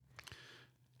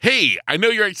Hey, I know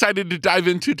you're excited to dive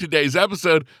into today's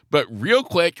episode, but real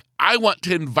quick, I want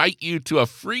to invite you to a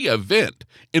free event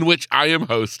in which I am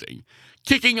hosting.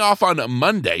 Kicking off on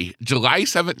Monday, July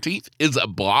 17th, is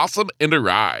Blossom and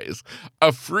Arise,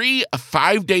 a free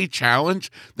 5-day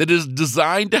challenge that is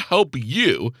designed to help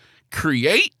you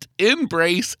create,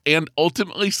 embrace, and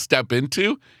ultimately step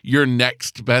into your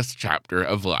next best chapter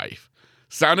of life.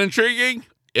 Sound intriguing?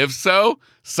 If so,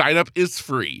 sign up is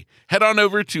free. Head on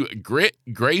over to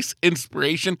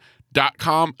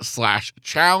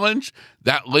gritgraceinspiration.com/challenge.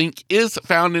 That link is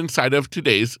found inside of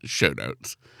today's show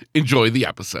notes. Enjoy the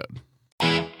episode.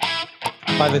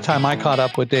 By the time I caught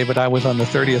up with David, I was on the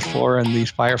 30th floor and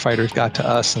these firefighters got to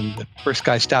us and the first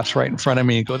guy stops right in front of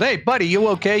me and goes, "Hey, buddy, you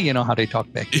okay?" You know how they talk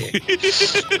back there.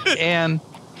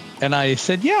 And I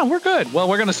said, "Yeah, we're good. Well,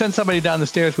 we're going to send somebody down the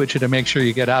stairs with you to make sure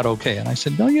you get out okay." And I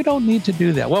said, "No, you don't need to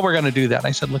do that." "Well, we're going to do that." And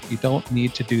I said, "Look, you don't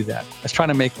need to do that." I was trying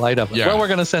to make light of it. Yeah. "Well, we're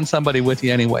going to send somebody with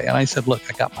you anyway." And I said, "Look,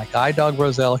 I got my guide dog,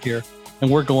 Roselle, here,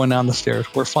 and we're going down the stairs.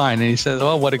 We're fine." And he says,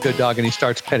 "Oh, what a good dog." And he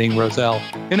starts petting Roselle.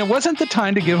 And it wasn't the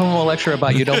time to give him a lecture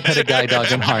about you don't pet a guide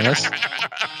dog in harness.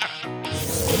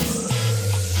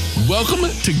 Welcome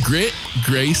to Grit,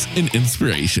 Grace, and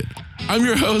Inspiration. I'm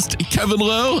your host, Kevin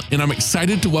Lowe, and I'm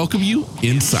excited to welcome you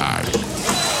inside.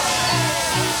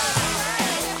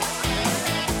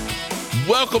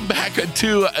 Welcome back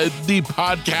to the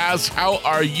podcast. How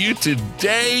are you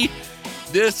today?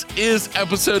 This is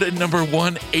episode number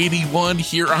 181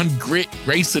 here on Grit,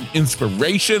 Grace, and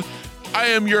Inspiration. I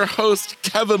am your host,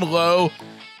 Kevin Lowe.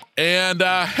 And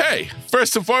hey,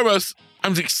 first and foremost,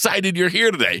 I'm excited you're here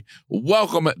today.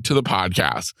 Welcome to the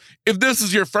podcast. If this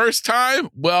is your first time,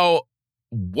 well,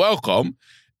 welcome.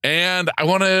 And I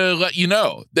want to let you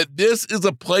know that this is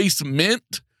a place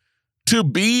meant to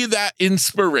be that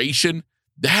inspiration,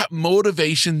 that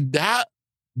motivation, that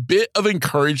bit of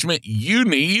encouragement you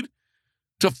need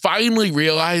to finally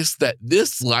realize that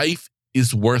this life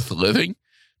is worth living,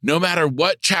 no matter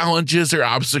what challenges or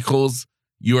obstacles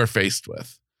you are faced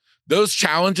with. Those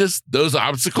challenges, those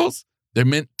obstacles, they're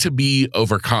meant to be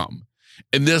overcome.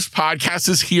 And this podcast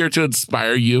is here to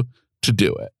inspire you to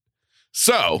do it.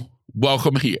 So,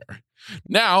 welcome here.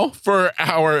 Now, for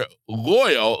our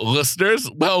loyal listeners,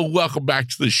 well, welcome back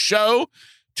to the show.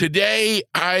 Today,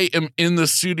 I am in the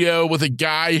studio with a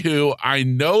guy who I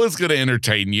know is going to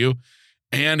entertain you,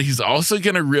 and he's also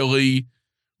going to really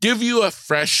give you a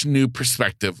fresh new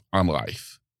perspective on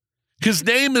life. His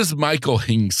name is Michael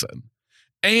Hingson,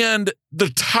 and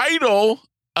the title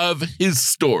of his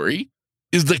story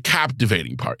is the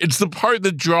captivating part. It's the part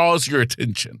that draws your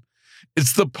attention.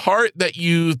 It's the part that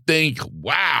you think,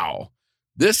 wow,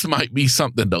 this might be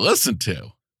something to listen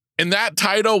to. And that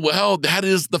title, well, that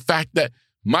is the fact that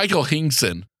Michael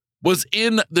Hingson was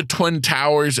in the Twin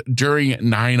Towers during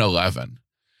 9/11.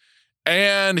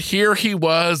 And here he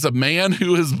was, a man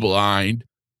who is blind,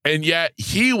 and yet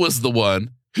he was the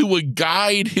one who would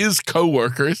guide his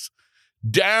coworkers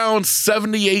down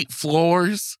 78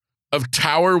 floors of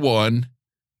Tower 1,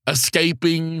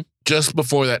 escaping just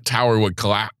before that tower would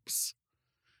collapse.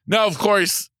 Now, of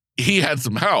course, he had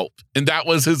some help, and that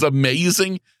was his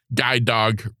amazing guide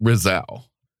dog, Roselle.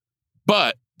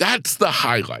 But that's the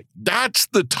highlight. That's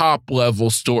the top level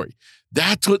story.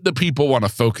 That's what the people want to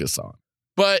focus on.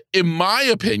 But in my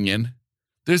opinion,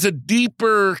 there's a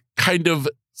deeper kind of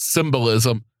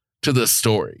symbolism to this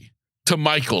story, to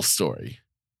Michael's story.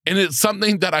 And it's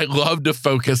something that I love to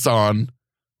focus on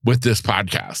with this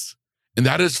podcast, and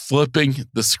that is flipping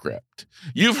the script.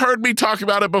 You've heard me talk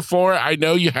about it before. I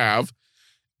know you have.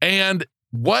 And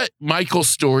what Michael's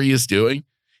story is doing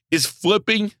is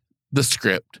flipping the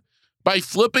script by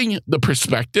flipping the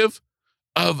perspective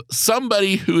of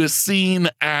somebody who is seen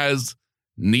as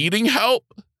needing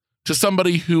help to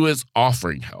somebody who is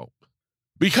offering help.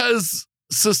 Because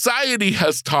society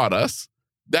has taught us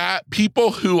that people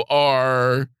who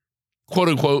are, quote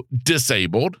unquote,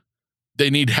 disabled, they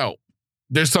need help.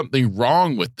 There's something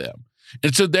wrong with them.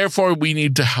 And so therefore we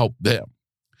need to help them.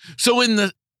 So in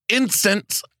the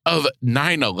instance of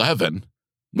 9/11,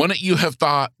 wouldn't you have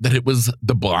thought that it was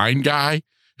the blind guy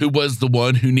who was the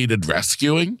one who needed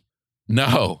rescuing?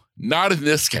 No, not in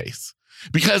this case.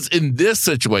 Because in this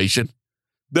situation,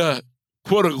 the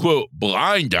quote unquote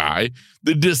blind guy,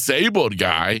 the disabled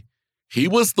guy, he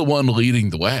was the one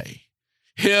leading the way.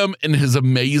 Him and his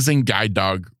amazing guide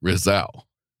dog, Roselle.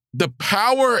 The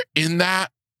power in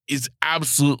that is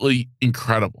absolutely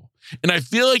incredible. And I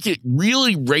feel like it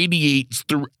really radiates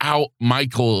throughout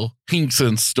Michael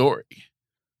Hingson's story,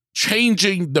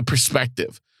 changing the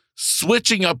perspective,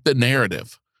 switching up the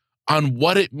narrative on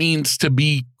what it means to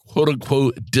be quote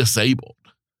unquote disabled.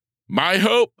 My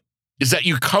hope is that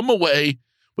you come away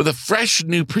with a fresh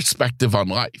new perspective on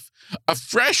life, a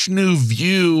fresh new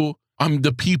view on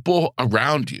the people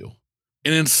around you.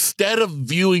 And instead of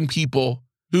viewing people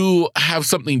who have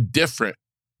something different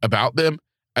about them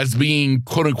as being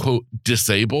quote unquote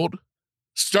disabled,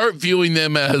 start viewing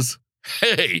them as,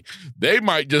 hey, they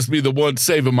might just be the one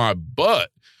saving my butt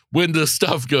when the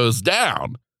stuff goes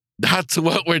down. That's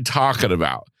what we're talking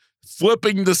about.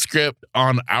 Flipping the script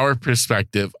on our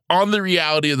perspective, on the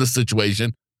reality of the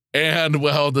situation. And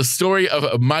well, the story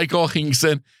of Michael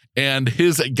Hingson and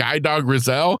his guide dog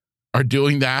Roselle are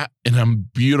doing that in a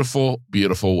beautiful,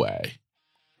 beautiful way.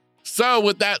 So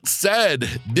with that said,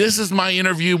 this is my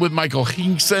interview with Michael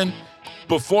Hingson.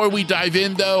 Before we dive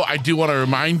in though, I do want to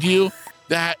remind you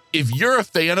that if you're a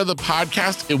fan of the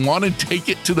podcast and want to take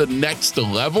it to the next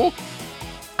level,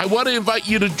 I want to invite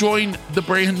you to join the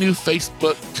brand new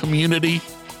Facebook community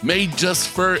made just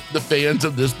for the fans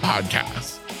of this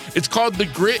podcast. It's called the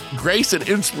Grit, Grace, and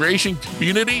Inspiration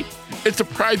Community. It's a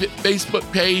private Facebook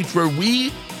page where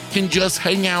we can just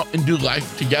hang out and do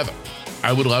life together.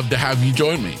 I would love to have you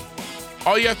join me.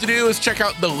 All you have to do is check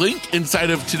out the link inside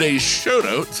of today's show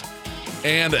notes,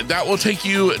 and that will take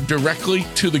you directly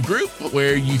to the group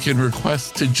where you can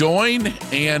request to join,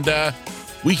 and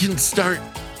we can start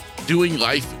doing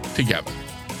life together.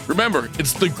 Remember,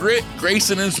 it's the Grit,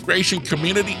 Grace, and Inspiration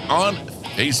Community on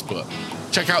Facebook.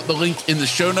 Check out the link in the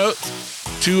show notes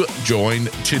to join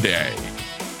today.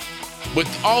 With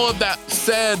all of that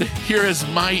said, here is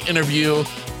my interview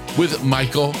with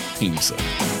Michael Hingson.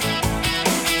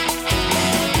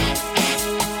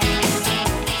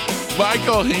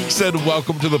 Michael Hingson,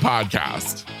 welcome to the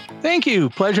podcast. Thank you.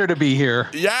 Pleasure to be here.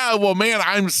 Yeah, well, man,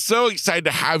 I'm so excited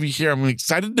to have you here. I'm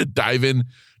excited to dive in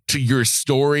to your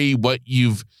story, what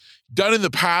you've done in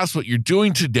the past, what you're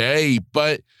doing today.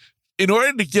 But in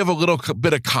order to give a little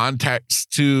bit of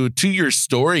context to your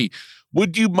story,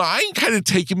 would you mind kind of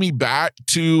taking me back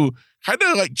to kind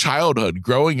of like childhood,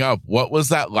 growing up? What was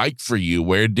that like for you?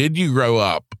 Where did you grow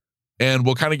up? And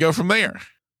we'll kind of go from there.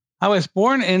 I was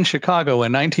born in Chicago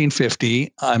in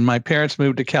 1950, and my parents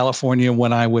moved to California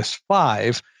when I was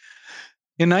 5.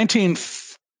 In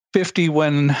 1950,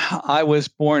 when I was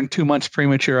born 2 months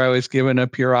premature, I was given a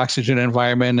pure oxygen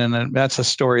environment, and that's a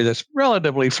story that's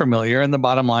relatively familiar. And the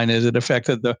bottom line is it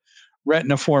affected the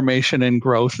retina formation and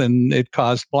growth, and it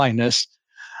caused blindness.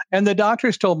 And the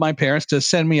doctors told my parents to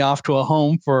send me off to a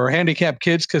home for handicapped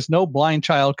kids because no blind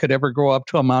child could ever grow up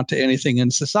to amount to anything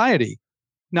in society.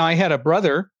 Now, I had a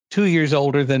brother 2 years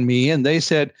older than me, and they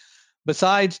said,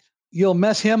 besides, you'll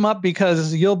mess him up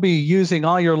because you'll be using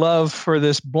all your love for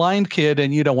this blind kid,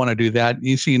 and you don't want to do that.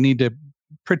 You see, you need to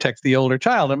protect the older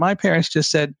child. And my parents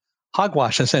just said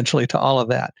hogwash, essentially, to all of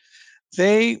that.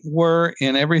 They were,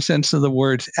 in every sense of the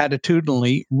words,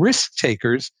 attitudinally risk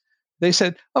takers. They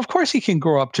said, of course, he can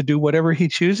grow up to do whatever he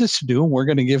chooses to do, and we're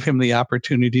going to give him the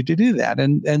opportunity to do that.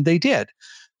 And they did.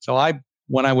 So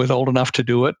when I was old enough to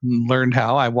do it and learned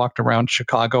how, I walked around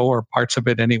Chicago, or parts of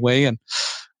it anyway, and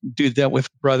did that with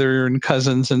brother and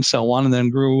cousins and so on, and then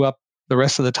grew up the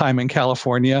rest of the time in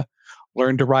California,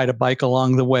 learned to ride a bike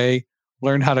along the way,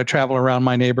 learned how to travel around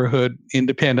my neighborhood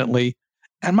independently.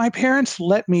 And my parents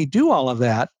let me do all of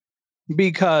that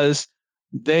because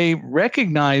they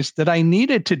recognized that I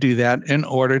needed to do that in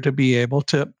order to be able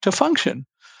to function.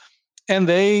 And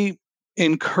they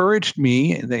encouraged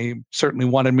me. They certainly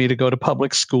wanted me to go to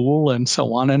public school and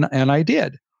so on, and I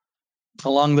did.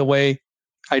 Along the way,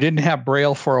 I didn't have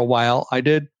Braille for a while. I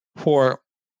did for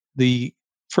the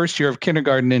first year of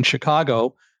kindergarten in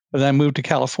Chicago, but then I moved to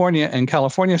California, and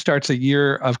California starts a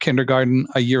year of kindergarten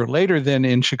a year later than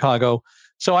in Chicago.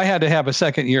 So I had to have a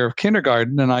second year of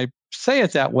kindergarten, and I say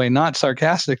it that way, not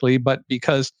sarcastically, but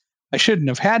because I shouldn't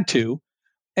have had to.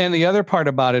 And the other part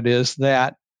about it is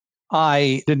that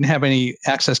I didn't have any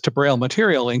access to Braille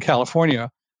material in California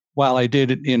while I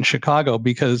did it in Chicago,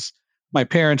 because my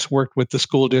parents worked with the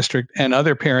school district and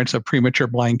other parents of premature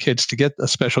blind kids to get a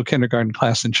special kindergarten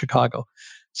class in Chicago.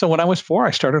 So when I was 4,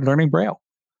 I started learning Braille,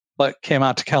 but came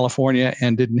out to California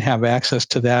and didn't have access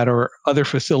to that or other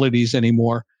facilities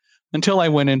anymore until I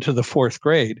went into the 4th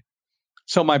grade.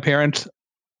 So my parents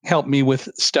helped me with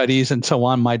studies and so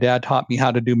on. My dad taught me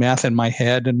how to do math in my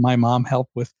head, and my mom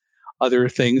helped with other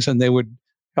things, and they would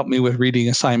help me with reading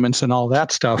assignments and all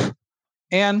that stuff.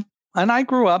 And I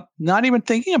grew up not even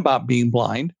thinking about being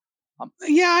blind.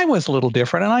 Yeah, I was a little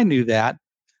different, and I knew that,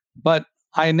 but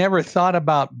I never thought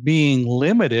about being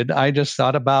limited. I just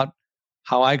thought about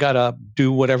how I got to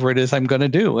do whatever it is I'm going to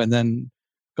do. And then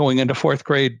going into 4th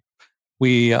grade,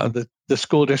 the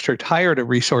school district hired a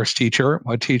resource teacher,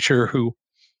 a teacher who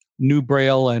knew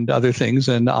Braille and other things.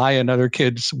 And I and other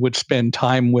kids would spend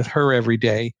time with her every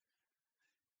day.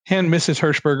 And Mrs.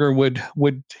 Hirschberger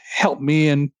would help me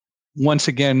in once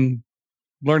again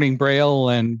learning Braille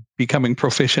and becoming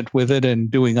proficient with it and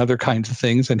doing other kinds of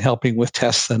things and helping with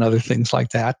tests and other things like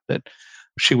that. That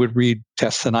she would read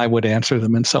tests and I would answer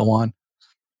them and so on.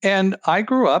 And I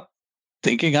grew up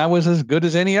thinking I was as good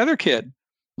as any other kid.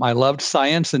 I loved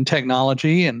science and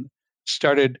technology and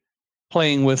started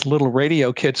playing with little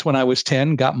radio kits when I was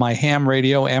 10, got my ham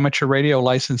radio, amateur radio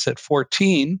license at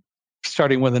 14,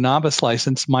 starting with a novice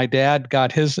license. My dad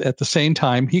got his at the same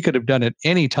time. He could have done it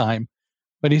any time,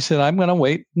 but he said, I'm going to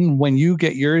wait. And when you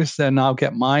get yours, then I'll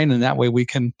get mine. And that way we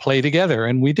can play together.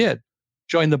 And we did.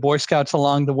 Joined the Boy Scouts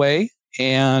along the way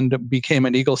and became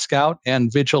an Eagle Scout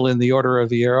and Vigil in the Order of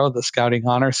the Arrow, the Scouting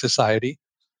Honor Society.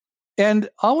 And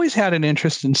always had an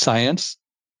interest in science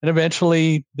and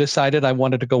eventually decided I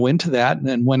wanted to go into that. And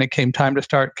then when it came time to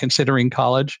start considering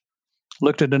college,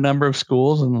 looked at a number of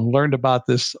schools and learned about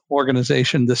this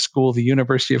organization, this school, the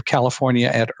University of California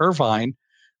at Irvine,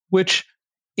 which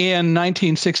in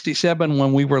 1967,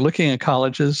 when we were looking at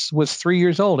colleges, was 3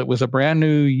 years old. It was a brand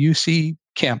new UC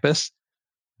campus,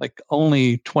 like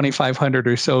only 2,500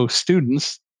 or so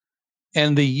students.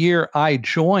 And the year I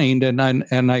joined and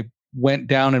I went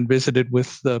down and visited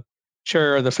with the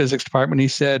chair of the physics department, he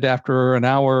said after an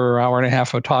hour or hour and a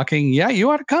half of talking, yeah,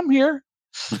 you ought to come here.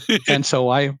 And so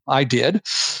I did.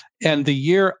 And the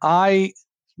year I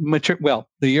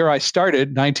started,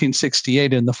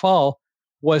 1968 in the fall,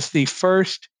 was the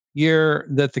first year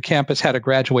that the campus had a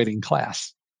graduating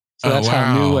class. So that's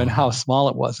how new and how small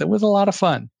it was. It was a lot of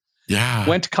fun. Yeah.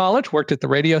 Went to college, worked at the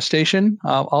radio station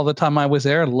all the time I was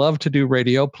there. Loved to do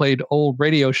radio, played old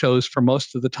radio shows for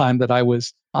most of the time that I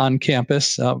was on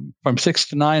campus, from 6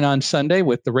 to 9 on Sunday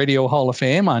with the Radio Hall of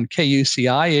Fame on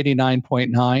KUCI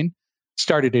 89.9.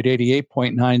 Started at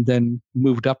 88.9, then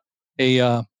moved up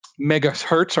a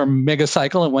megahertz or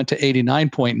megacycle and went to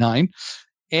 89.9.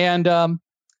 And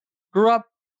grew up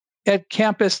at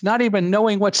campus not even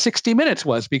knowing what 60 Minutes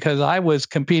was because I was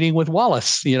competing with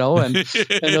Wallace, and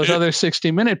those other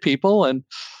 60-minute people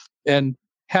and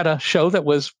had a show that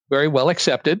was very well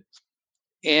accepted.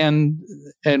 And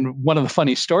one of the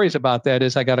funny stories about that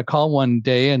is I got a call one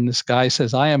day and this guy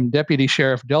says, I am Deputy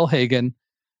Sheriff Delhagen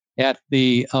at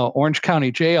the Orange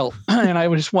County Jail. And I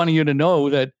just wanted you to know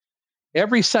that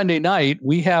every Sunday night,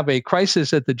 we have a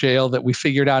crisis at the jail that we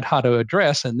figured out how to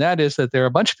address. And that is that there are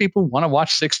a bunch of people who want to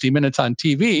watch 60 Minutes on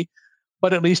TV,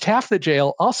 but at least half the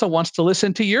jail also wants to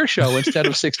listen to your show instead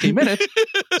of 60 Minutes.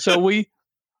 So we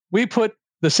put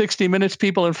the 60 Minutes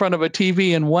people in front of a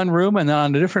TV in one room, and then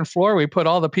on a different floor, we put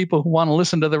all the people who want to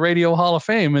listen to the Radio Hall of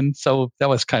Fame. And so that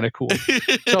was kind of cool.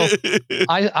 So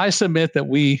I submit that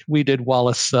we did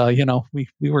Wallace, we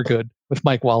were good with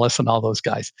Mike Wallace and all those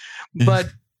guys. But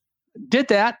did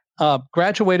that,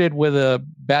 graduated with a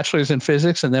bachelor's in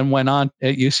physics, and then went on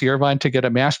at UC Irvine to get a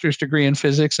master's degree in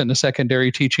physics and a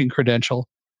secondary teaching credential.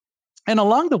 And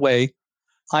along the way,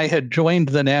 I had joined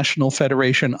the National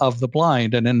Federation of the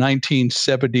Blind. And in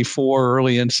 1974,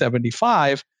 early in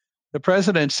 75, the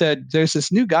president said, there's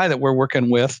this new guy that we're working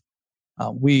with.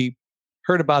 We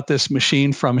heard about this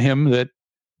machine from him that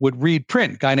would read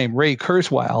print, a guy named Ray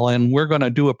Kurzweil, and we're going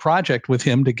to do a project with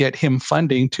him to get him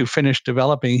funding to finish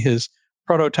developing his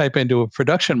prototype into a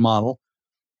production model.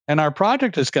 And our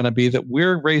project is going to be that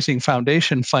we're raising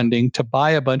foundation funding to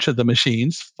buy a bunch of the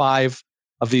machines, 5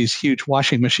 of these huge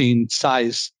washing machine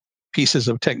size pieces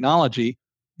of technology,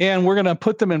 and we're going to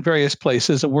put them in various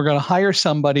places, and we're going to hire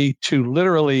somebody to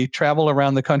literally travel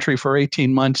around the country for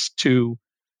 18 months to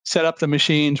set up the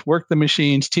machines, work the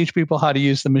machines, teach people how to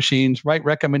use the machines, write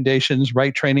recommendations,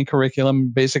 write training curriculum,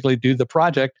 basically do the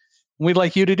project. And we'd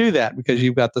like you to do that because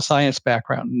you've got the science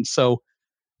background. And so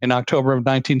in October of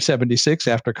 1976,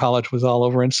 after college was all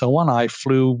over and so on, I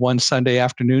flew one Sunday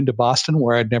afternoon to Boston,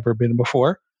 where I'd never been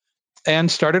before,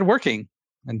 and started working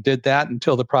and did that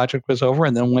until the project was over,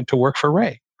 and then went to work for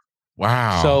Ray.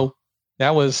 Wow. So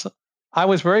I was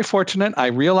very fortunate. I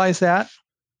realized that.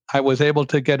 I was able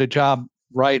to get a job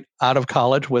right out of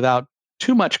college without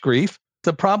too much grief.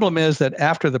 The problem is that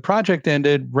after the project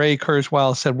ended, Ray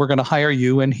Kurzweil said, we're going to hire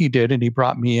you. And he did. And he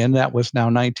brought me in. That was now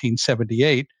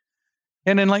 1978.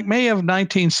 And in like May of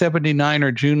 1979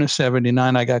 or June of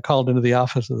 79, I got called into the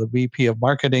office of the VP of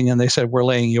marketing, and they said, we're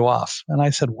laying you off. And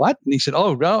I said, what? And he said,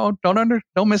 oh, no,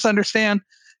 don't misunderstand.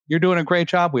 You're doing a great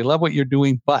job. We love what you're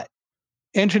doing. But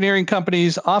engineering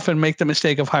companies often make the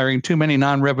mistake of hiring too many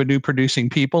non-revenue producing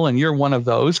people, and you're one of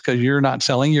those because you're not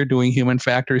selling, you're doing human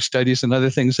factors studies and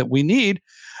other things that we need.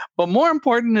 But more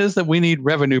important is that we need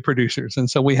revenue producers.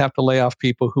 And so we have to lay off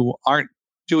people who aren't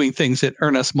doing things that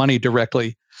earn us money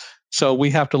directly. So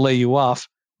we have to lay you off.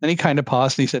 Then he kind of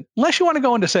paused and he said, unless you want to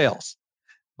go into sales.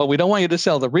 But we don't want you to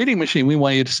sell the reading machine. We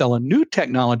want you to sell a new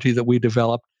technology that we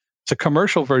developed. It's a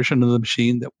commercial version of the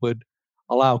machine that would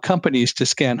allow companies to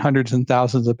scan hundreds and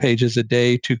thousands of pages a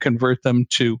day to convert them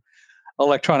to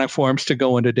electronic forms to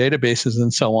go into databases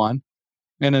and so on.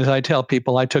 And as I tell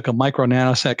people, I took a micro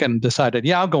nanosecond and decided,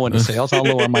 yeah, I'll go into sales. I'll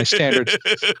lower my standards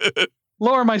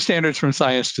from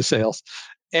science to sales.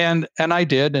 And I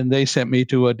did, and they sent me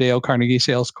to a Dale Carnegie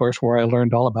sales course where I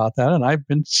learned all about that. And I've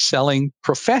been selling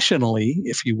professionally,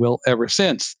 if you will, ever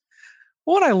since.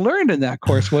 What I learned in that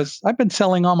course was I've been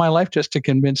selling all my life just to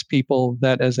convince people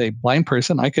that as a blind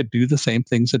person, I could do the same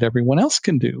things that everyone else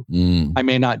can do. I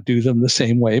may not do them the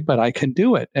same way, but I can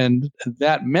do it. And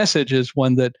that message is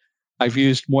one that I've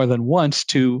used more than once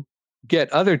to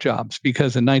get other jobs,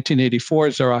 because in 1984,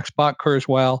 Xerox bought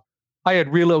Kurzweil. I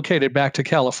had relocated back to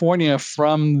California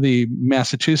from the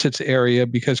Massachusetts area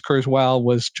because Kurzweil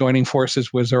was joining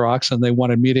forces with Xerox, and they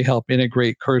wanted me to help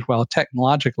integrate Kurzweil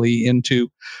technologically into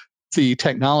the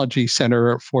technology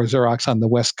center for Xerox on the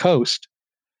West Coast,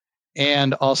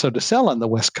 and also to sell on the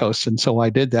West Coast. And so I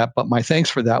did that. But my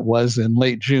thanks for that was in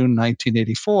late June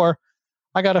 1984,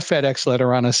 I got a FedEx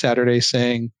letter on a Saturday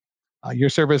saying, your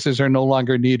services are no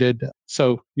longer needed,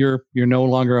 so you're no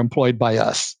longer employed by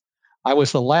us. I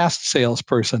was the last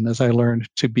salesperson, as I learned,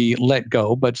 to be let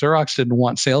go, but Xerox didn't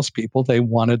want salespeople. They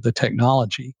wanted the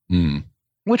technology,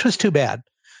 which was too bad,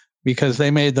 because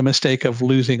they made the mistake of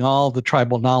losing all the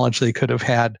tribal knowledge they could have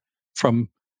had from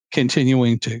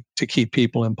continuing to keep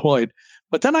people employed.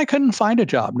 But then I couldn't find a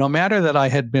job, no matter that I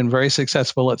had been very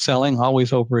successful at selling, always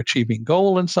overachieving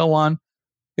goal and so on,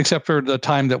 except for the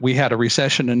time that we had a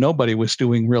recession and nobody was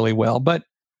doing really well. But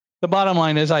the bottom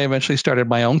line is I eventually started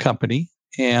my own company,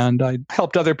 and I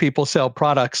helped other people sell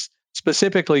products,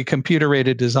 specifically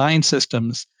computer-aided design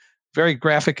systems, very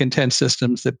graphic intense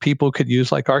systems that people could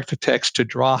use like architects to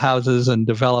draw houses and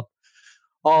develop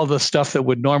all the stuff that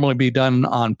would normally be done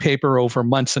on paper over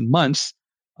months and months.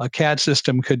 A CAD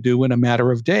system could do in a matter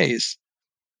of days.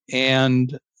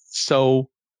 And so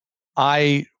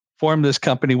I formed this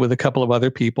company with a couple of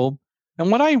other people. And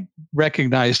what I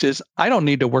recognized is I don't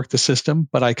need to work the system,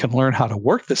 but I can learn how to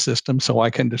work the system so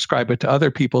I can describe it to other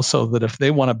people, so that if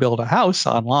they want to build a house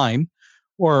online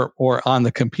or on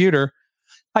the computer,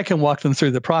 I can walk them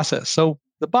through the process. So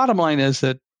the bottom line is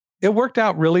that it worked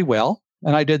out really well.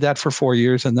 And I did that for 4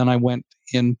 years. And then I went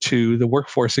into the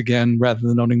workforce again. Rather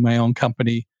than owning my own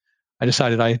company, I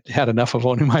decided I had enough of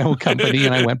owning my own company,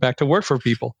 and I went back to work for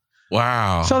people.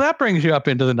 Wow. So that brings you up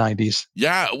into the 90s.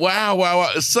 Yeah.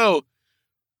 Wow. So,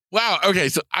 wow. Okay.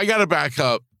 So I got to back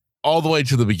up all the way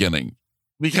to the beginning,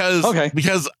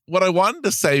 because what I wanted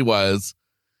to say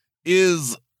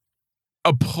is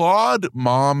applaud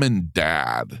mom and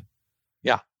dad.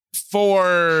 Yeah.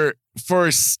 For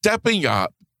stepping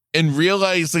up and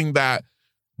realizing that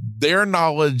their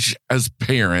knowledge as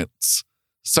parents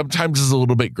sometimes is a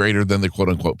little bit greater than the quote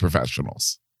unquote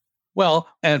professionals. Well,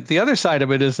 and the other side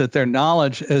of it is that their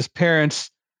knowledge as parents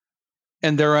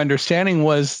and their understanding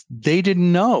was they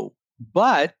didn't know,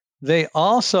 but they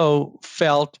also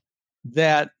felt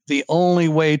that the only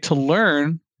way to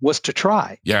learn was to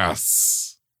try.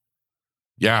 Yes.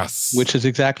 Which is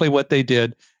exactly what they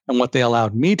did and what they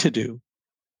allowed me to do.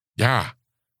 Yeah.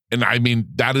 And I mean,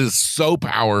 that is so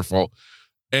powerful.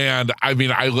 And I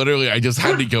mean, I just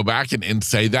had to go back and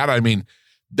say that. I mean,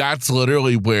 that's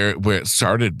literally where it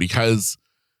started, because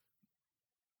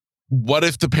what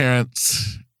if the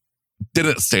parents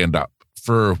didn't stand up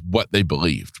for what they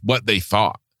believed, what they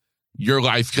thought? Your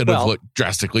life could have looked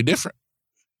drastically different.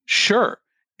 Sure.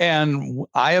 And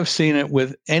I have seen it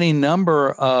with any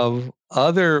number of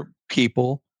other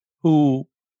people who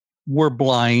were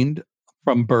blind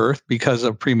from birth because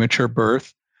of premature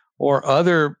birth, or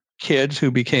other kids who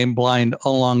became blind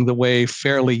along the way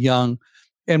fairly young,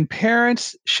 and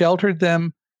parents sheltered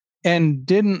them and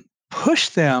didn't push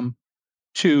them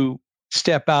to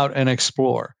step out and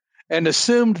explore, and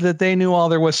assumed that they knew all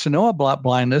there was to know about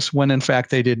blindness, when in fact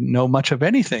they didn't know much of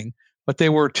anything, but they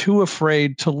were too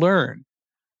afraid to learn.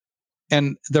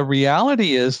 And the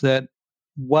reality is that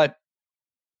what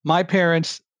my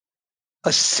parents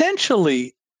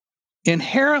essentially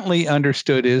inherently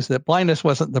understood is that blindness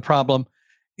wasn't the problem.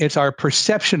 It's our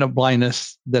perception of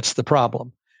blindness that's the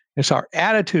problem. It's our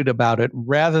attitude about it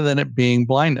rather than it being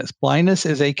blindness. Blindness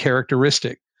is a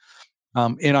characteristic.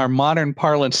 In our modern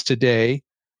parlance today,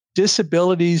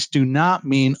 disabilities do not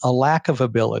mean a lack of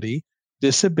ability.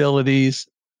 Disabilities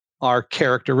are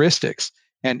characteristics.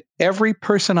 And every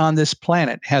person on this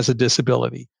planet has a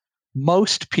disability.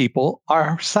 Most people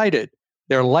are sighted.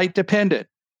 They're light dependent.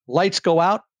 Lights go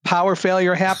out, power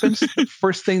failure happens. The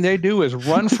first thing they do is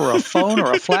run for a phone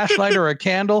or a flashlight or a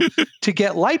candle to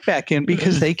get light back in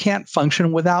because they can't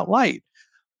function without light.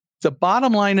 The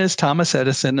bottom line is Thomas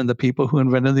Edison and the people who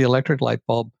invented the electric light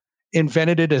bulb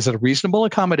invented it as a reasonable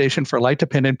accommodation for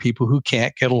light-dependent people who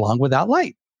can't get along without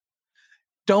light.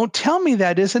 Don't tell me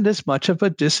that isn't as much of a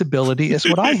disability as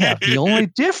what I have. The only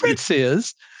difference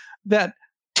is that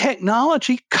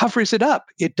technology covers it up.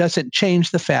 It doesn't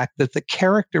change the fact that the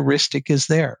characteristic is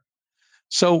there.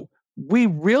 So we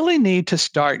really need to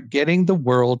start getting the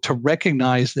world to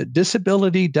recognize that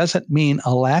disability doesn't mean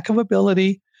a lack of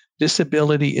ability.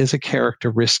 Disability is a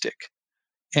characteristic.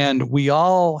 And we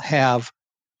all have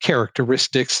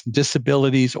characteristics,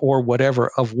 disabilities, or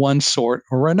whatever of one sort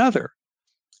or another.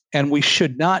 And we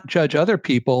should not judge other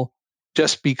people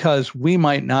just because we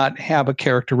might not have a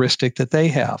characteristic that they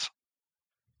have.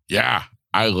 Yeah,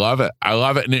 I love it. I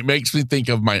love it. And it makes me think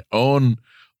of my own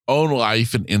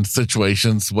life and in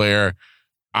situations where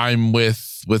I'm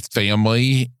with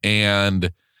family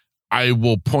and I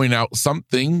will point out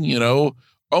something, oh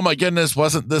my goodness,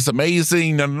 wasn't this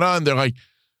amazing? No, no, no. And they're like,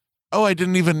 oh, I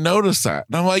didn't even notice that.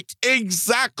 And I'm like,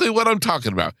 exactly what I'm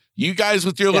talking about. You guys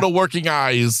with your little working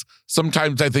eyes,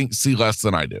 sometimes I think see less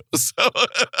than I do. So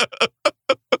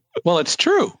well, it's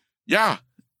true. Yeah,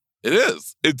 it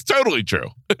is. It's totally true.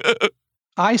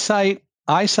 Eyesight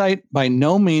by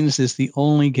no means is the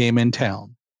only game in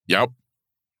town. Yep.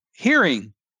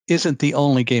 Hearing isn't the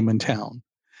only game in town.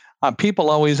 People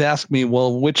always ask me,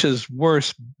 well, which is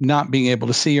worse, not being able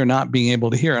to see or not being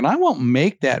able to hear? And I won't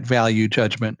make that value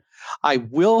judgment. I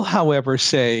will, however,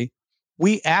 say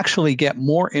we actually get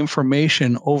more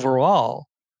information overall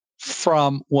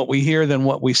from what we hear than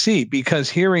what we see, because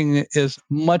hearing is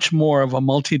much more of a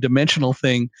multidimensional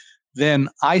thing than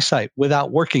eyesight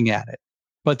without working at it.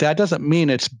 But that doesn't mean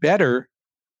it's better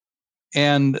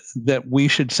and that we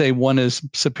should say one is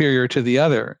superior to the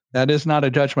other. That is not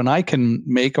a judgment I can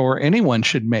make or anyone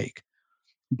should make.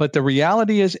 But the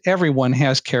reality is everyone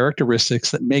has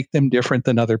characteristics that make them different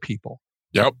than other people.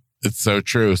 Yep. It's so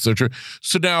true. So true.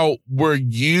 So now, were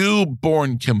you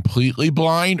born completely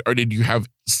blind or did you have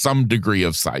some degree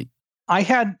of sight? I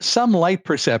had some light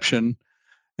perception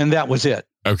and that was it.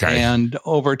 Okay. And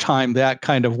over time that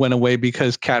kind of went away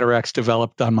because cataracts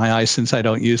developed on my eyes since I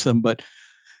don't use them. But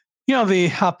the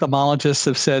ophthalmologists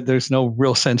have said there's no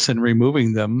real sense in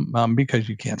removing them because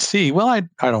you can't see. Well, I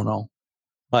don't know.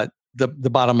 But the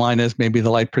bottom line is maybe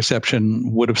the light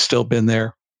perception would have still been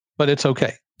there, but it's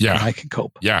okay. Yeah. I can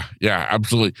cope. Yeah,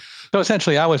 absolutely. So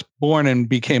essentially, I was born and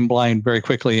became blind very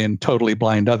quickly and totally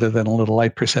blind other than a little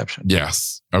light perception.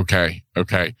 Yes. Okay.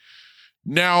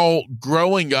 Now,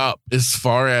 growing up, as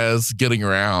far as getting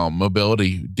around,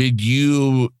 mobility, did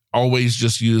you always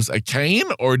just use a cane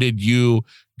or did you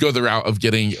go the route of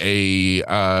getting a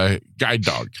guide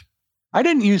dog? I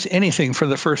didn't use anything for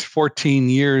the first 14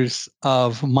 years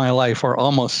of my life, or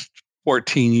almost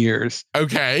 14 years.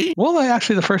 Okay. Well,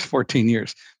 actually the first 14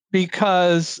 years,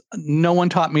 because no one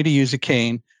taught me to use a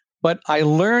cane, but I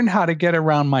learned how to get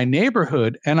around my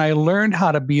neighborhood and I learned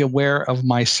how to be aware of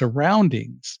my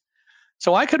surroundings.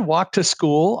 So I could walk to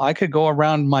school, I could go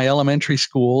around my elementary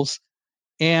schools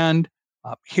and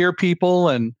hear people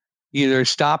and either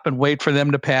stop and wait for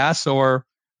them to pass or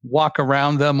walk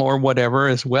around them or whatever,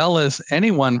 as well as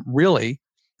anyone really.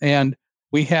 And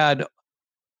we had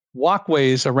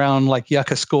walkways around like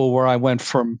Yucca School where I went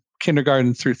from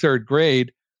kindergarten through third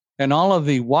grade, and all of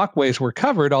the walkways were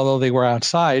covered, although they were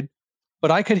outside,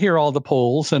 but I could hear all the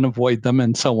poles and avoid them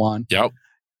and so on. Yep.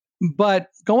 But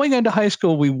going into high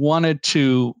school, we wanted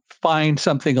to find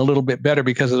something a little bit better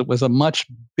because it was a much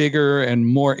bigger and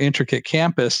more intricate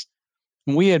campus.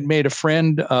 We had made a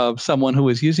friend of someone who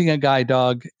was using a guide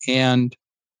dog, and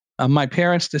my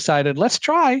parents decided, let's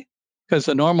try, because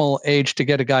the normal age to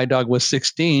get a guide dog was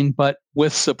 16, but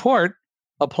with support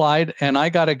applied, and I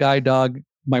got a guide dog,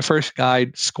 my first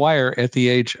guide, Squire, at the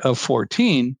age of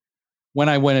 14 when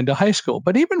I went into high school.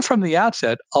 But even from the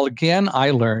outset, again, I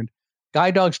learned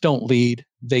guide dogs don't lead,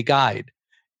 they guide.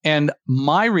 And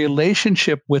my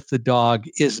relationship with the dog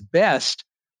is best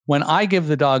when I give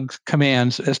the dog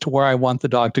commands as to where I want the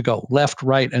dog to go, left,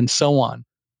 right, and so on.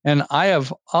 And I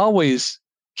have always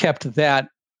kept that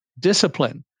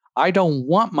discipline. I don't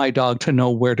want my dog to know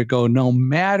where to go, no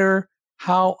matter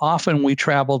how often we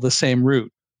travel the same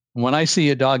route. When I see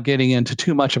a dog getting into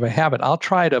too much of a habit, I'll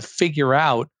try to figure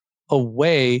out a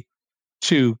way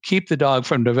to keep the dog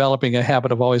from developing a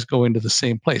habit of always going to the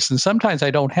same place. And sometimes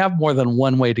I don't have more than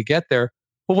one way to get there.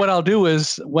 But what I'll do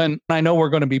is when I know we're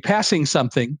going to be passing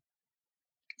something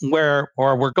or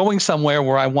we're going somewhere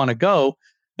where I want to go,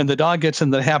 and the dog gets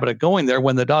in the habit of going there,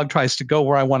 when the dog tries to go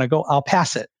where I want to go, I'll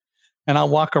pass it. And I'll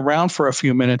walk around for a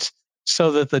few minutes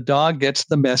so that the dog gets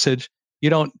the message. You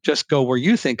don't just go where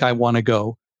you think I want to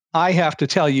go. I have to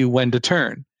tell you when to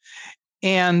turn.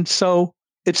 And so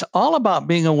it's all about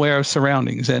being aware of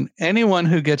surroundings. And anyone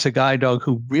who gets a guide dog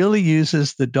who really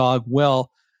uses the dog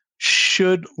well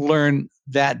should learn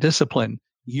that discipline.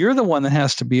 You're the one that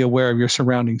has to be aware of your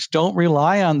surroundings. Don't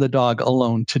rely on the dog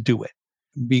alone to do it,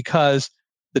 because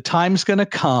the time's going to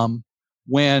come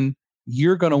when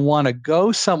you're going to want to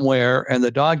go somewhere and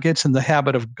the dog gets in the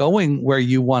habit of going where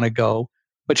you want to go,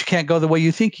 but you can't go the way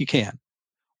you think you can.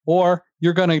 Or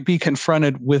you're going to be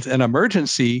confronted with an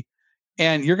emergency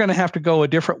and you're going to have to go a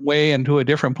different way and to a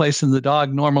different place than the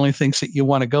dog normally thinks that you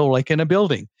want to go, like in a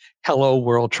building. Hello,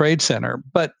 World Trade Center.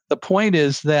 But the point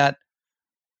is that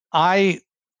I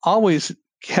always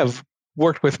have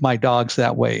worked with my dogs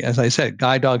that way. As I said,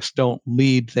 guide dogs don't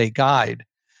lead, they guide.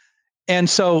 And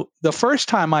so the first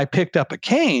time I picked up a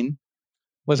cane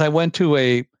was I went to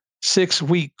a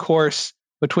 6-week course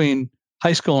between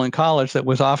high school and college that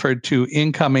was offered to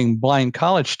incoming blind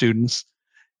college students.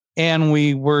 And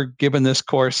we were given this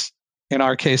course. In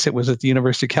our case, it was at the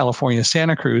University of California,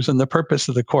 Santa Cruz. And the purpose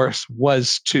of the course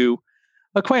was to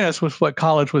acquaint us with what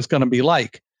college was going to be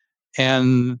like.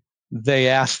 And they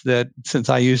asked that since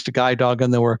I used a guide dog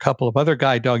and there were a couple of other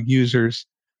guide dog users,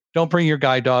 don't bring your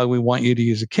guide dog. We want you to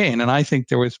use a cane. And I think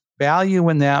there was value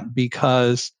in that,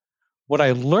 because what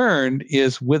I learned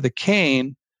is with a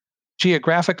cane,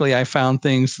 geographically, I found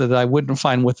things that I wouldn't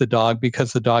find with the dog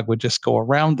because the dog would just go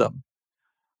around them.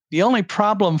 The only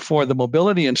problem for the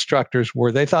mobility instructors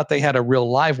were they thought they had a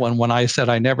real live one when I said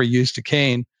I never used a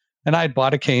cane, and I'd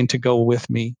bought a cane to go with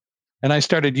me. And I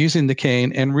started using the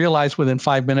cane and realized within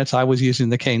 5 minutes I was using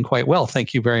the cane quite well.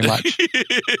 Thank you very much.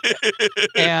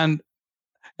 And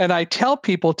I tell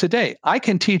people today, I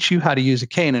can teach you how to use a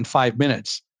cane in 5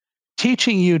 minutes.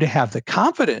 Teaching you to have the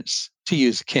confidence to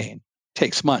use a cane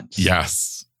takes months.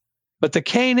 Yes. But the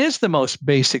cane is the most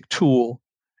basic tool.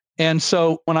 And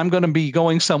so when I'm going to be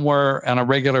going somewhere on a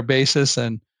regular basis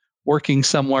and working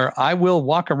somewhere, I will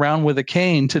walk around with a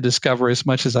cane to discover as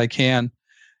much as I can.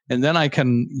 And then I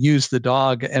can use the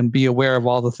dog and be aware of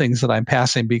all the things that I'm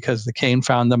passing because the cane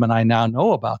found them and I now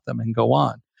know about them and go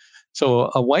on.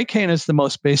 So a white cane is the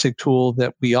most basic tool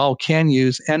that we all can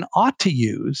use and ought to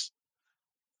use.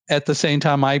 At the same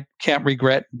time, I can't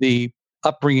regret the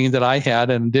upbringing that I had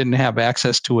and didn't have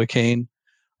access to a cane.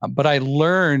 But I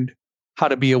learned how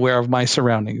to be aware of my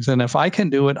surroundings. And if I can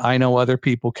do it, I know other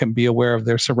people can be aware of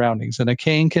their surroundings. And a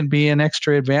cane can be an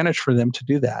extra advantage for them to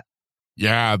do that.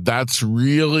 Yeah, that's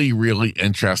really, really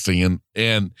interesting.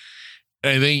 And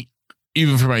I think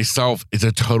even for myself, it's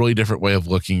a totally different way of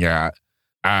looking at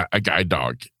a guide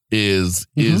dog is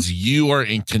you are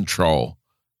in control,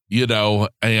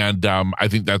 and I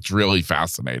think that's really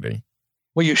fascinating.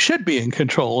 Well, you should be in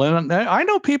control. And I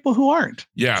know people who aren't.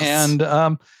 Yes.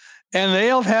 And they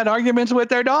have had arguments with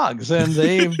their dogs and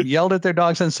they've yelled at their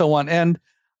dogs and so on. And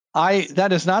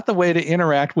that is not the way to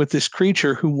interact with this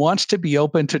creature who wants to be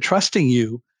open to trusting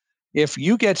you. If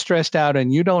you get stressed out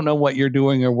and you don't know what you're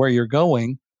doing or where you're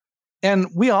going, and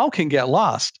we all can get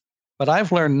lost, but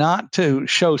I've learned not to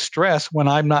show stress when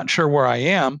I'm not sure where I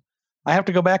am. I have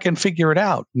to go back and figure it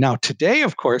out. Now, today,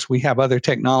 of course, we have other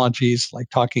technologies like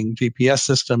talking GPS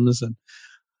systems and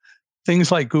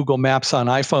things like Google Maps on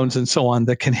iPhones and so on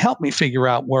that can help me figure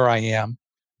out where I am.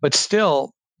 But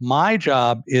still, my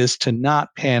job is to not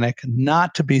panic,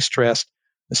 not to be stressed,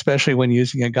 especially when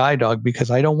using a guide dog,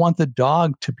 because I don't want the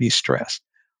dog to be stressed.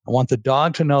 I want the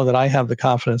dog to know that I have the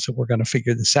confidence that we're going to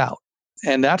figure this out.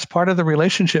 And that's part of the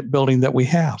relationship building that we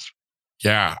have.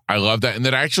 Yeah, I love that. And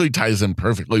that actually ties in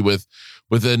perfectly with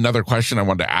another question I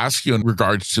wanted to ask you in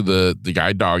regards to the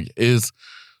guide dog is,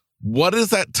 what is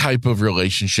that type of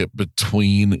relationship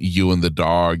between you and the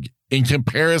dog in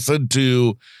comparison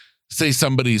to, say,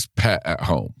 somebody's pet at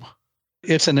home?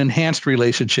 It's an enhanced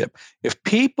relationship. If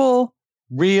people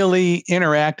really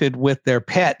interacted with their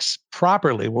pets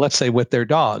properly, well, let's say with their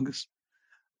dogs,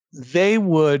 they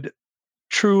would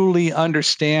truly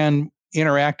understand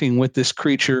interacting with this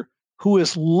creature who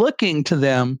is looking to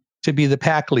them to be the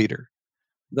pack leader.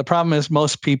 The problem is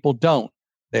most people don't.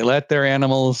 They let their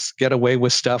animals get away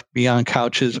with stuff, be on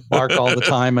couches, bark all the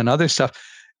time and other stuff.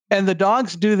 And the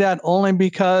dogs do that only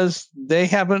because they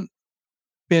haven't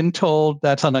been told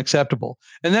that's unacceptable.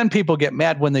 And then people get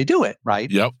mad when they do it,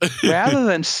 right? Yep. Rather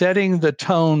than setting the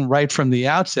tone right from the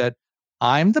outset,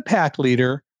 I'm the pack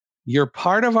leader. You're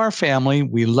part of our family.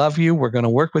 We love you. We're going to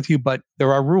work with you, but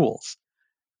there are rules.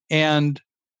 And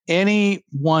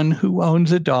anyone who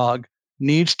owns a dog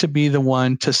needs to be the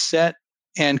one to set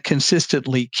and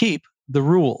consistently keep the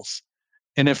rules.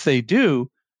 And if they do,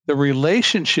 the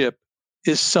relationship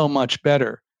is so much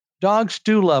better. Dogs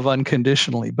do love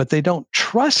unconditionally, but they don't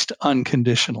trust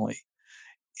unconditionally.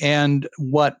 And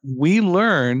what we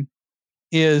learn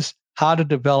is how to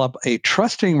develop a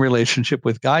trusting relationship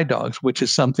with guide dogs, which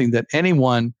is something that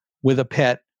anyone with a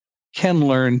pet can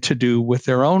learn to do with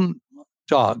their own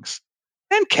dogs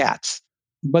and cats.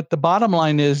 But the bottom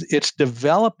line is it's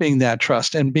developing that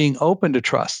trust and being open to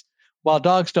trust. While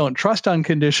dogs don't trust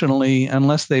unconditionally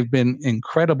unless they've been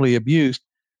incredibly abused,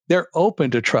 they're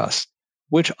open to trust,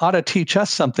 which ought to teach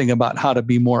us something about how to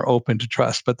be more open to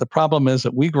trust. But the problem is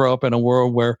that we grow up in a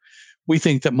world where we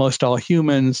think that most all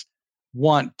humans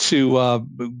want to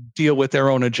deal with their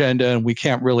own agenda and we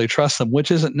can't really trust them, which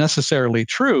isn't necessarily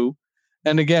true.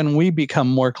 And again, we become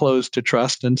more closed to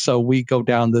trust. And so we go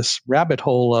down this rabbit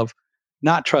hole of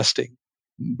not trusting.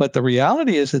 But the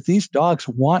reality is that these dogs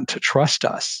want to trust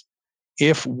us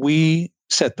if we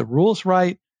set the rules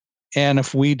right and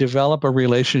if we develop a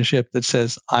relationship that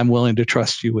says, I'm willing to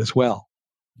trust you as well.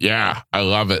 Yeah, I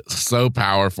love it. So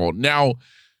powerful. Now,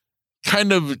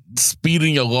 kind of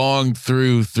speeding along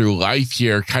through life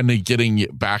here, kind of getting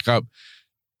it back up.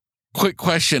 Quick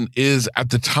question is, at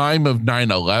the time of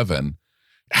 9/11,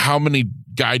 how many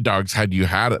guide dogs had you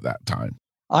had at that time?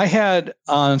 I had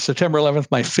on September 11th,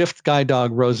 my fifth guide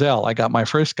dog, Roselle. I got my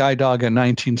first guide dog in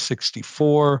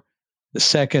 1964, the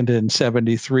second in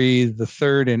 73, the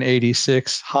third in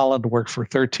 86. Holland worked for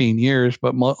 13 years,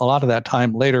 but a lot of that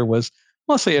time later was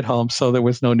mostly at home, so there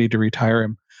was no need to retire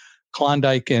him.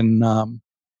 Klondike in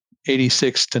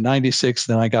 86 to 96.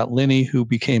 Then I got Linny, who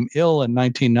became ill in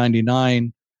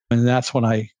 1999. And that's when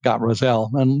I got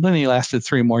Roselle. And Linny lasted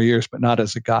 3 more years, but not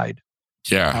as a guide.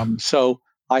 Yeah. So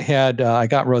I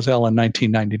got Roselle in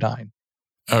 1999.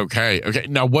 Okay.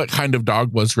 Now, what kind of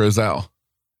dog was Roselle?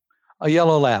 A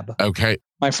yellow lab. Okay.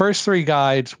 My first 3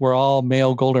 guides were all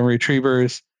male golden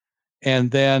retrievers.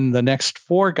 And then the next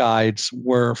 4 guides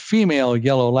were female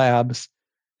yellow labs.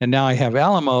 And now I have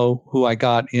Alamo, who I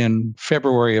got in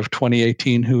February of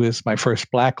 2018, who is my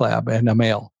first black lab and a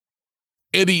male.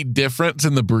 Any difference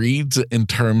in the breeds in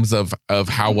terms of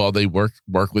how well they work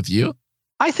with you?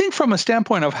 I think from a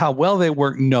standpoint of how well they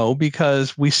work, no,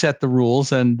 because we set the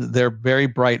rules and they're very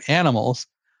bright animals.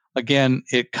 Again,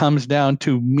 it comes down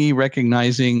to me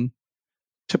recognizing,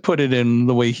 to put it in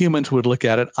the way humans would look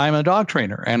at it, I'm a dog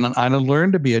trainer and I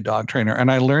learned to be a dog trainer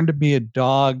and I learned to be a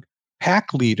dog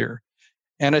pack leader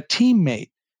and a teammate.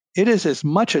 It is as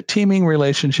much a teaming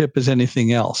relationship as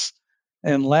anything else.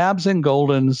 And labs and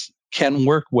goldens can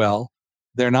work well.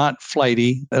 They're not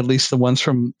flighty, at least the ones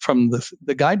from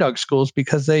the guide dog schools,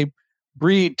 because they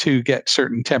breed to get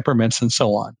certain temperaments and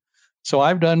so on. So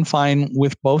I've done fine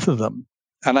with both of them.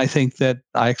 And I think that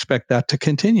I expect that to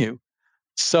continue.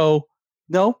 So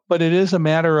no, but it is a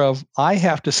matter of I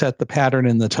have to set the pattern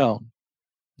and the tone.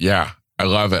 Yeah, I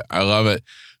love it.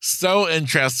 So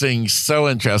interesting.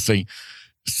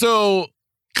 So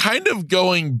kind of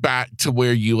going back to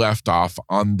where you left off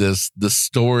on the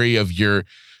story of your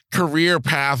career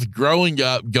path, growing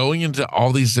up, going into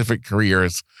all these different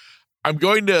careers, I'm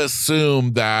going to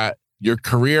assume that your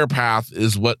career path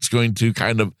is what's going to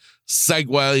kind of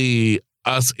segue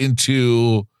us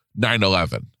into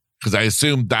 9/11, because I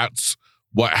assume that's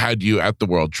what had you at the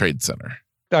World Trade Center.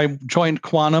 I joined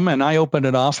Quantum and I opened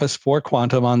an office for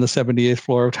Quantum on the 78th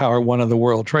floor of Tower 1 of the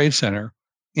World Trade Center.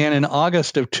 And in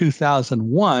August of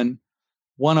 2001,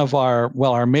 one of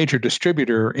our major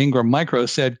distributor, Ingram Micro,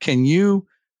 said, can you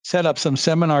set up some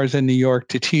seminars in New York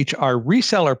to teach our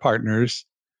reseller partners,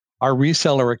 our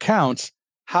reseller accounts,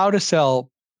 how to sell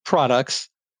products,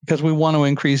 because we want to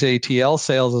increase ATL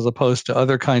sales as opposed to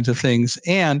other kinds of things.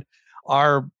 And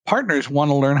our partners want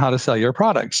to learn how to sell your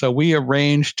product. So we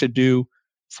arranged to do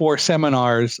 4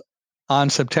 seminars on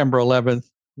September 11th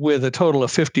with a total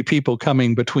of 50 people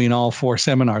coming between all 4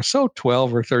 seminars. So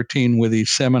 12 or 13 with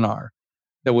each seminar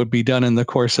that would be done in the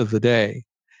course of the day.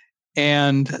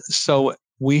 And so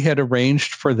we had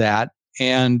arranged for that.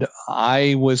 And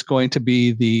I was going to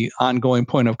be the ongoing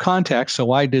point of contact.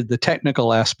 So I did the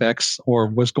technical aspects, or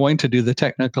was going to do the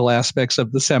technical aspects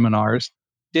of the seminars.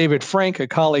 David Frank, a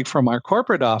colleague from our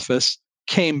corporate office,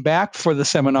 came back for the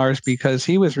seminars because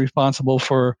he was responsible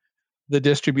for the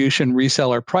distribution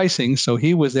reseller pricing. So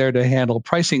he was there to handle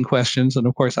pricing questions. And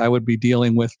of course, I would be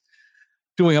dealing with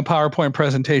doing a PowerPoint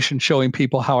presentation showing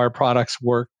people how our products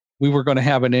work. We were going to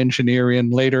have an engineer in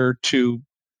later to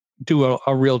do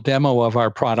a real demo of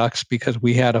our products because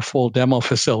we had a full demo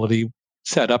facility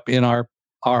set up in our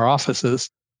offices.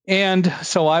 And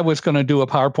so I was going to do a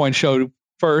PowerPoint show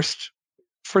first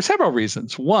for several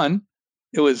reasons. One,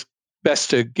 it was best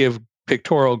to give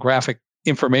pictorial graphic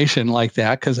information like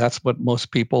that because that's what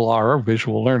most people are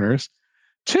visual learners.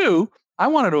 2, I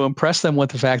wanted to impress them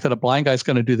with the fact that a blind guy's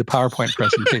going to do the PowerPoint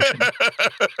presentation.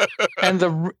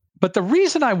 But the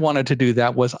reason I wanted to do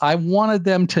that was I wanted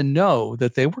them to know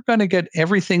that they were going to get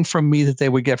everything from me that they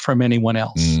would get from anyone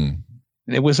else. And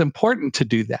it was important to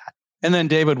do that. And then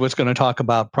David was going to talk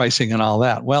about pricing and all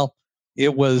that. Well,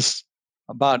 it was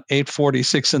about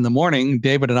 8:46 in the morning.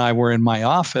 David and I were in my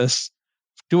office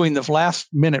doing the last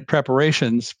minute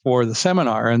preparations for the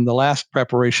seminar. And the last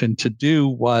preparation to do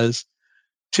was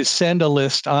to send a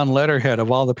list on letterhead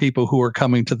of all the people who were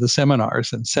coming to the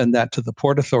seminars and send that to the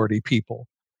Port Authority people,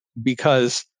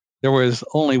 because there was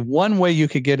only one way you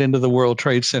could get into the World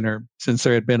Trade Center since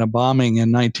there had been a bombing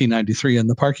in 1993 in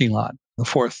the parking lot, the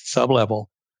 4th sublevel.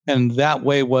 And that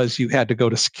way was you had to go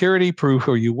to security, prove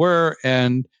who you were,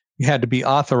 and you had to be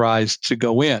authorized to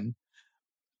go in.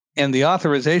 And the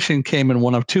authorization came in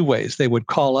one of 2 ways. They would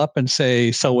call up and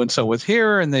say, so-and-so is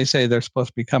here, and they say they're supposed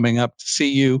to be coming up to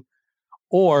see you.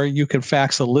 Or you could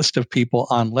fax a list of people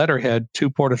on letterhead to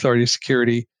Port Authority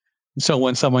Security. So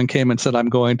when someone came and said, I'm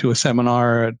going to a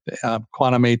seminar at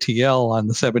Quantum ATL on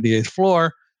the 78th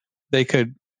floor, they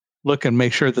could look and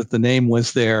make sure that the name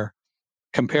was there,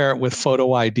 compare it with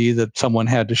photo ID that someone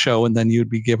had to show, and then you'd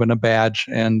be given a badge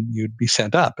and you'd be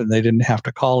sent up, and they didn't have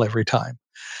to call every time.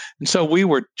 And so we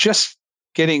were just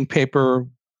getting paper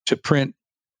to print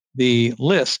the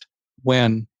list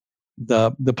when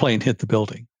the plane hit the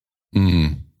building.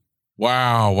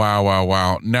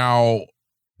 Wow.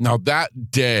 Now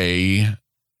that day,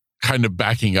 kind of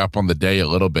backing up on the day a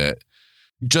little bit,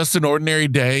 just an ordinary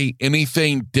day,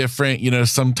 anything different?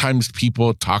 Sometimes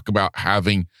people talk about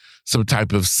having some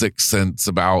type of sixth sense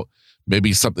about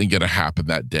maybe something going to happen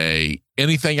that day.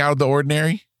 Anything out of the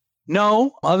ordinary?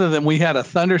 No, other than we had a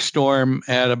thunderstorm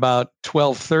at about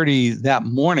 12:30 that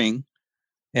morning.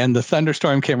 And the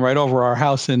thunderstorm came right over our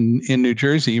house in New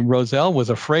Jersey. Roselle was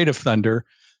afraid of thunder.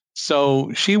 So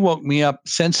she woke me up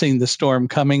sensing the storm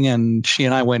coming, and she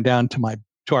and I went down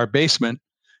to our basement.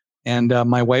 And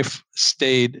my wife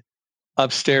stayed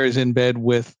upstairs in bed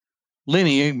with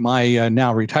Linny, my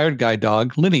now retired guide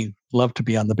dog. Linny loved to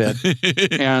be on the bed.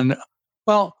 And,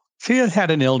 well, she had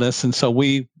an illness, and so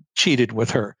we cheated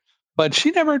with her. But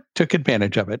she never took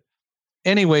advantage of it.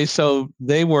 Anyway, so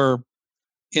they were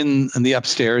in the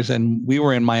upstairs and we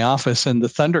were in my office, and the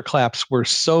thunderclaps were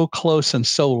so close and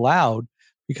so loud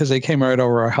because they came right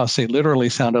over our house. They literally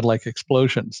sounded like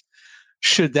explosions.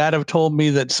 Should that have told me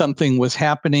that something was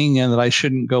happening and that I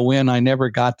shouldn't go in? I never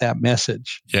got that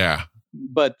message. Yeah.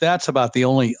 But that's about the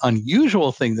only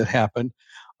unusual thing that happened,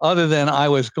 other than I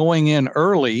was going in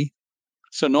early.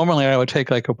 So normally I would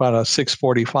take like about a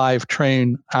 6:45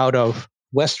 train out of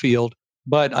Westfield,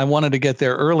 but I wanted to get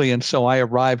there early. And so I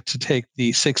arrived to take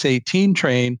the 6:18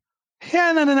 train.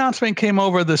 And an announcement came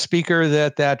over the speaker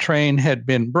that train had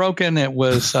been broken. It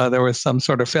was, there was some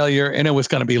sort of failure and it was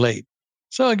going to be late.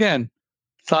 So again,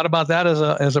 thought about that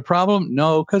as a problem?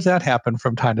 No, because that happened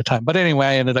from time to time. But anyway,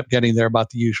 I ended up getting there about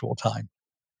the usual time.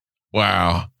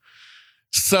 Wow.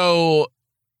 So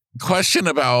question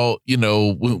about,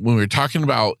 when we're talking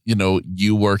about,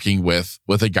 you working with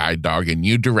a guide dog and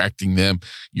you directing them,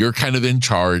 you're kind of in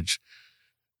charge.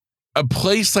 A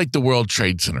place like the World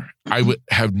Trade Center, I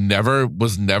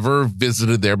was never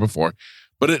visited there before,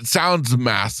 but it sounds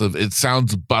massive. It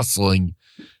sounds bustling.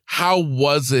 How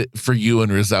was it for you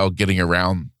and Roselle getting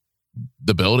around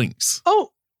the buildings?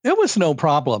 Oh, it was no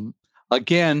problem.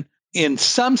 Again, in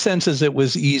some senses, it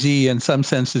was easy. In some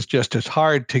senses, just as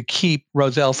hard to keep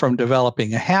Roselle from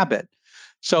developing a habit.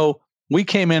 So we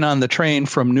came in on the train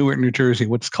from Newark, New Jersey,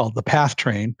 what's called the PATH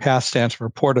train. PATH stands for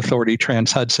Port Authority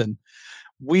Trans-Hudson.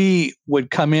 We would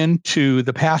come into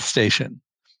the PATH station.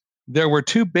 There were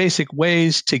 2 basic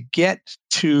ways to get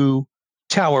to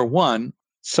Tower 1.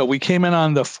 So we came in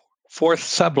on the 4th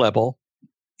sublevel,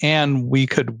 and we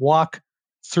could walk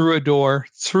through a door,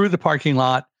 through the parking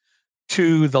lot,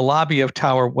 to the lobby of to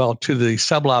the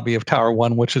sublobby of Tower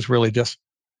 1, which is really just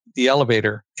the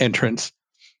elevator entrance,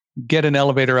 get an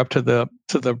elevator up to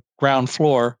the ground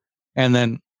floor, and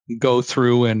then go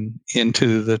through and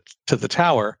into the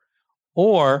tower.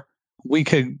 Or we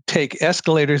could take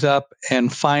escalators up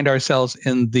and find ourselves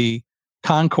in the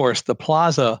concourse, the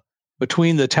plaza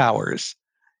between the towers.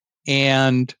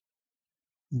 And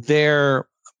there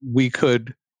we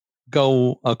could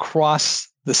go across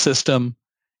the system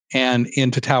and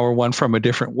into Tower 1 from a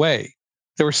different way.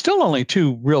 There were still only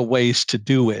 2 real ways to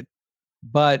do it.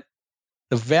 But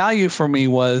the value for me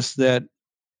was that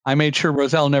I made sure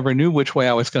Roselle never knew which way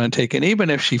I was going to take. And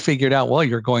even if she figured out, well,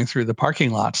 you're going through the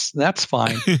parking lots, that's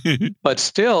fine. But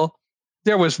still,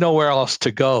 there was nowhere else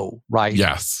to go, right?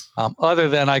 Yes. Other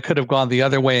than I could have gone the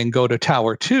other way and go to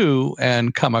Tower 2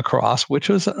 and come across, which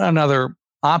was another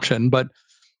option, but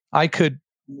I could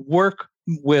work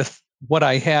with what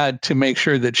I had to make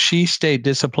sure that she stayed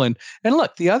disciplined. And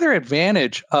look, the other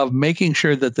advantage of making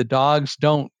sure that the dogs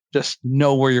don't just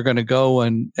know where you're going to go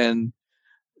and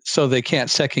so they can't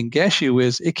second guess you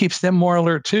is it keeps them more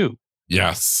alert too.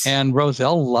 Yes. And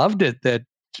Roselle loved it, that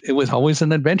it was always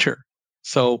an adventure.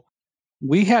 So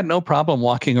we had no problem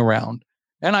walking around.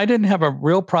 And I didn't have a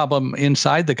real problem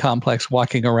inside the complex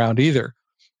walking around either.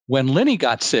 When Lenny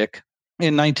got sick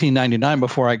in 1999,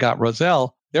 before I got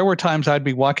Roselle, there were times I'd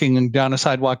be walking down a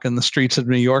sidewalk in the streets of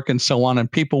New York and so on,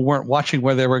 and people weren't watching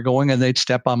where they were going and they'd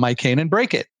step on my cane and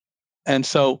break it. And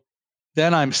so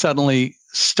then I'm suddenly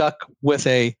stuck with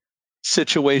a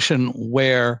situation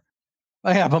where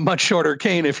I have a much shorter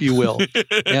cane, if you will.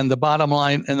 and the bottom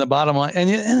line, and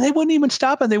they wouldn't even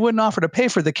stop and they wouldn't offer to pay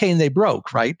for the cane they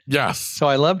broke, right? Yes. So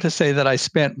I love to say that I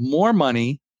spent more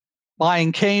money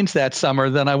buying canes that summer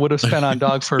than I would have spent on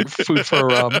dog food for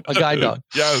a guide dog.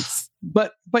 Yes.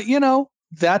 But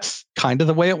that's kind of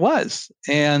the way it was.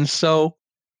 And so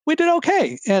we did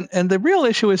okay. And the real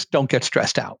issue is don't get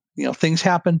stressed out. Things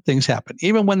happen.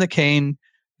 Even when the cane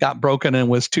got broken and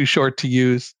was too short to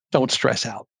use, don't stress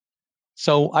out.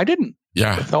 So I didn't.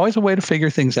 Yeah. It's always a way to figure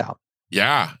things out.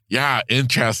 Yeah. Yeah.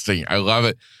 Interesting. I love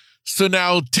it. So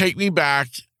now take me back.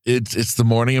 It's the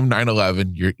morning of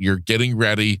 9/11. You're getting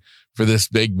ready for this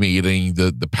big meeting.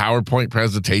 The PowerPoint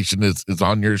presentation is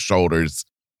on your shoulders.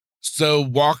 So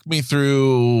walk me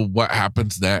through what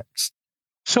happens next.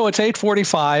 So it's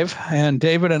 8:45 and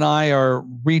David and I are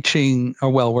reaching,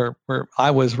 I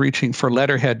was reaching for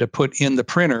letterhead to put in the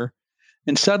printer.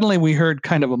 And suddenly we heard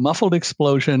kind of a muffled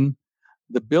explosion.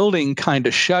 The building kind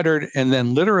of shuddered, and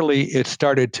then literally it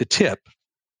started to tip.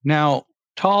 Now,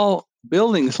 tall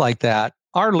buildings like that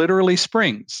are literally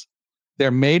springs. They're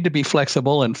made to be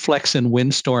flexible and flex in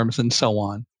windstorms and so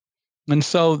on. And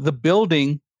so the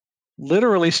building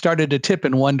literally started to tip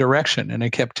in one direction, and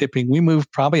it kept tipping. We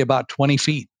moved probably about 20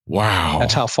 feet. Wow.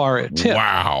 That's how far it tipped.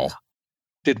 Wow.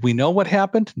 Did we know what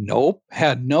happened? Nope.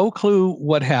 Had no clue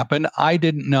what happened. I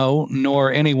didn't know,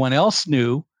 nor anyone else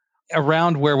knew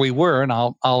around where we were. And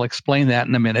I'll explain that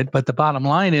in a minute. But the bottom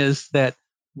line is that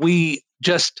we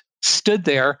just stood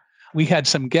there. We had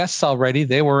some guests already.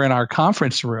 They were in our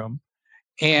conference room.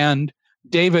 And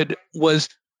David was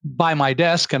by my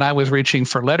desk and I was reaching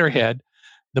for letterhead.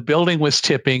 The building was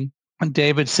tipping. And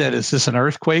David said, "Is this an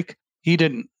earthquake?" He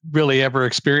didn't really ever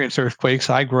experience earthquakes.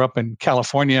 I grew up in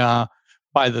California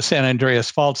by the San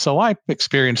Andreas Fault, so I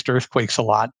experienced earthquakes a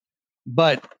lot.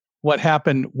 But what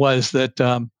happened was that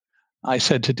I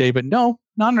said to David, "No,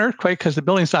 not an earthquake, because the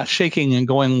building's not shaking and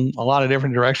going a lot of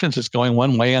different directions. It's going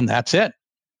one way and that's it."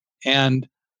 And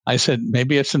I said,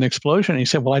 "Maybe it's an explosion." And he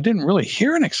said, "Well, I didn't really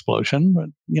hear an explosion, but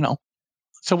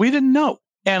so we didn't know."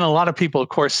 And a lot of people, of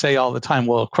course, say all the time,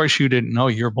 "Well, of course you didn't know,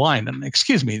 you're blind." And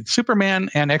excuse me, Superman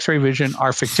and X-ray vision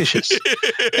are fictitious.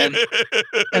 and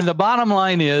the bottom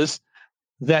line is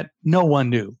that no one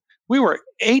knew. We were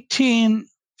 18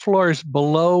 floors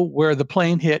below where the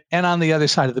plane hit and on the other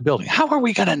side of the building. How are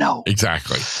we going to know?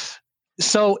 Exactly.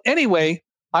 So anyway,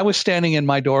 I was standing in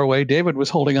my doorway. David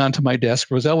was holding onto my desk.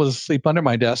 Roselle was asleep under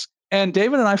my desk. And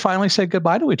David and I finally said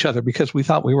goodbye to each other because we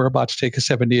thought we were about to take a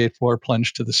 78th floor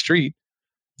plunge to the street.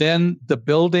 Then the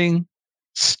building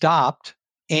stopped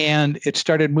and it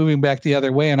started moving back the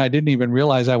other way. And I didn't even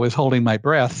realize I was holding my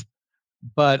breath,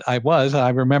 but I was. I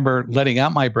remember letting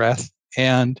out my breath,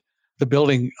 and the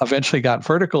building eventually got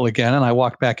vertical again. And I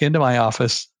walked back into my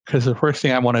office because the first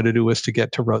thing I wanted to do was to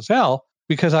get to Roselle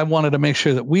because I wanted to make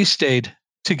sure that we stayed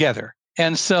together.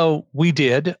 And so we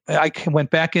did. I went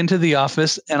back into the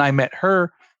office and I met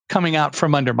her coming out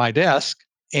from under my desk,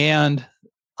 and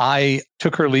I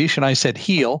took her leash and I said,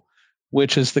 "Heel,"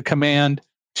 which is the command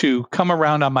to come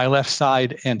around on my left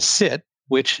side and sit,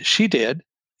 which she did.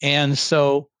 And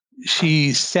so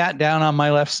she sat down on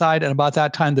my left side, and about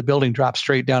that time, the building dropped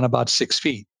straight down about 6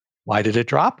 feet. Why did it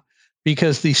drop?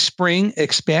 Because the spring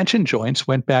expansion joints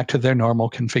went back to their normal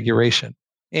configuration.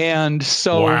 And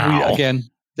so again,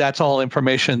 that's all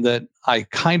information that I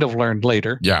kind of learned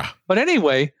later. Yeah. But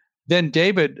anyway, then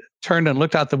David turned and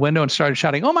looked out the window and started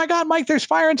shouting, "Oh my God, Mike, there's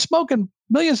fire and smoke and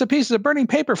millions of pieces of burning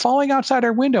paper falling outside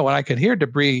our window." And I could hear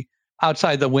debris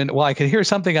outside the window. Well, I could hear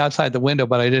something outside the window,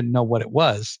 but I didn't know what it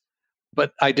was.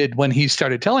 But I did when he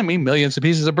started telling me millions of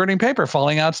pieces of burning paper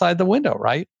falling outside the window,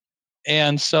 right?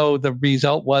 And so the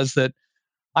result was that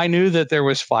I knew that there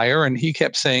was fire, and he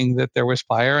kept saying that there was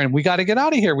fire, and we got to get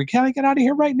out of here. We got to get out of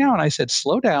here right now. And I said,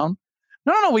 "Slow down.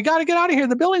 No, we got to get out of here.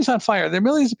 The building's on fire. There are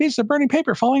millions of pieces of burning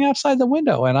paper falling outside the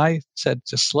window. And I said,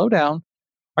 just slow down.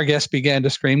 Our guests began to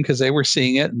scream because they were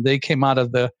seeing it. And they came out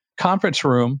of the conference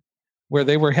room where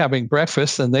they were having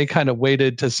breakfast, and they kind of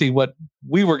waited to see what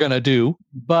we were going to do.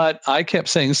 But I kept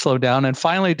saying, slow down. And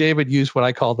finally, David used what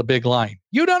I call the big line.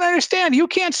 You don't understand. You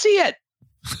can't see it.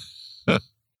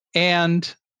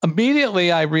 And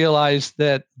immediately I realized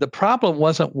that the problem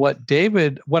wasn't what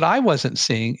I wasn't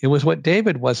seeing. It was what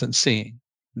David wasn't seeing.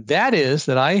 That is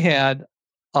that I had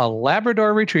a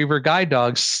Labrador Retriever guide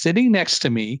dog sitting next to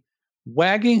me,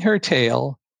 wagging her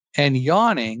tail and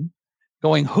yawning,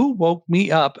 going, who woke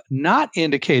me up, not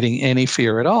indicating any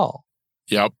fear at all.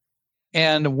 Yep.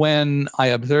 And when I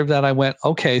observed that, I went,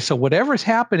 okay, so whatever's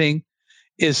happening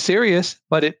is serious,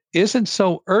 but it isn't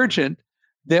so urgent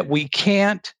that we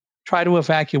can't try to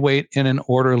evacuate in an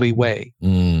orderly way.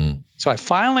 So I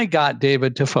finally got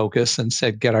David to focus and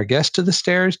said, get our guests to the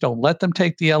stairs. Don't let them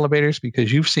take the elevators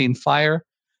because you've seen fire.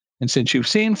 And since you've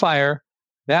seen fire,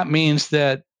 that means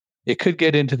that it could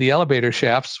get into the elevator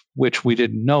shafts, which we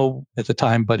didn't know at the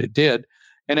time, but it did.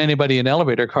 And anybody in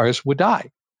elevator cars would die.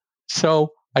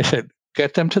 So I said,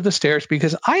 get them to the stairs,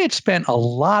 because I had spent a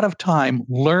lot of time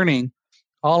learning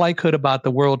all I could about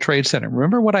the World Trade Center.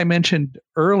 Remember what I mentioned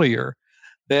earlier?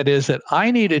 That is that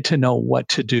I needed to know what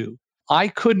to do. I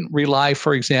couldn't rely,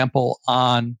 for example,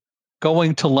 on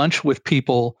going to lunch with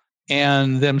people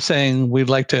and them saying,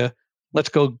 let's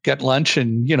go get lunch.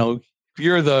 And,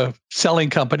 you're the selling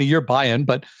company, you're buying.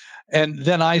 And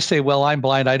then I say, well, I'm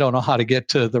blind. I don't know how to get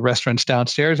to the restaurants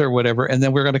downstairs or whatever. And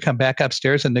then we're going to come back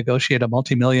upstairs and negotiate a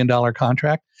multi-million-dollar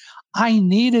contract. I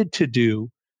needed to do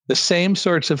the same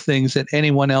sorts of things that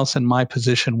anyone else in my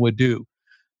position would do.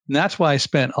 And that's why I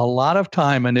spent a lot of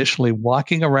time initially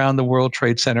walking around the World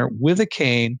Trade Center with a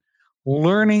cane,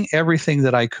 learning everything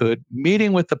that I could,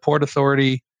 meeting with the Port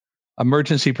Authority,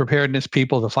 emergency preparedness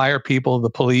people, the fire people, the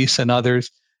police, and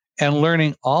others, and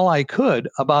learning all I could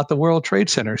about the World Trade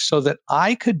Center so that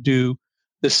I could do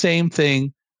the same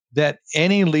thing that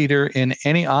any leader in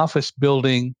any office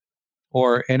building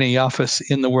or any office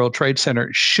in the World Trade Center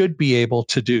should be able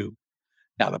to do.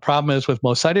 Now, the problem is with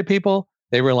most sighted people,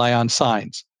 they rely on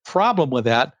signs. Problem with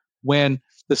that, when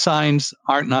the signs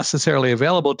aren't necessarily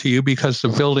available to you because the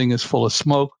building is full of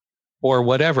smoke or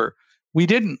whatever. We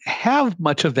didn't have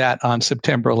much of that on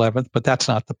September 11th, but that's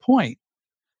not the point.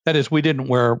 That is, we didn't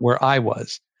where I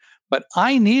was. But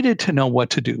I needed to know what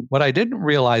to do. What I didn't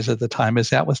realize at the time is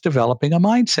that was developing a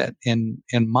mindset in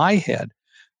my head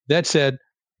that said,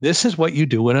 this is what you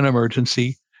do in an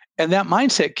emergency. And that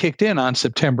mindset kicked in on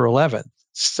September 11th.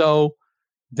 So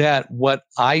that what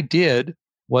I did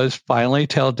was finally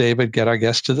tell David, get our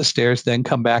guests to the stairs, then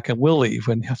come back and we'll leave.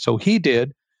 And so he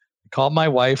did. I called my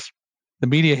wife. The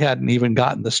media hadn't even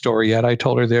gotten the story yet. I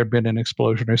told her there had been an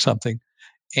explosion or something.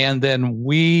 And then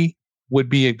we would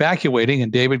be evacuating,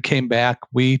 and David came back.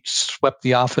 We swept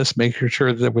the office, making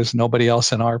sure there was nobody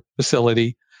else in our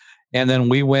facility. And then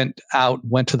we went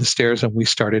to the stairs, and we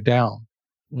started down.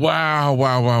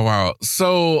 Wow.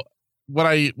 So what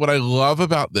I love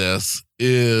about this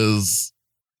is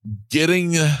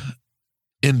getting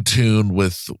in tune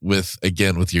with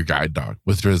your guide dog,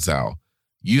 with Roselle.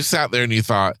 You sat there and you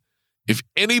thought, if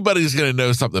anybody's going to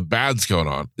know something bad's going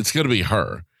on, it's going to be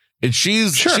her. And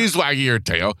she's wagging her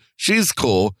tail. She's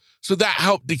cool. So that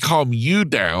helped to calm you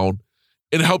down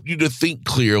and help you to think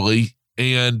clearly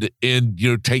and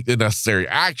take the necessary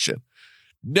action.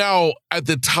 Now, at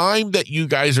the time that you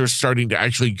guys are starting to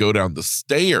actually go down the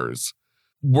stairs,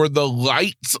 were the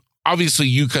lights, obviously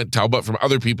you couldn't tell, but from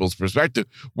other people's perspective,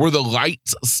 were the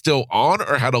lights still on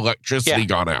or had electricity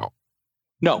gone out?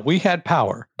 No, we had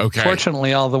power. Okay.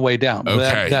 Fortunately, all the way down.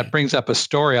 Okay. That brings up a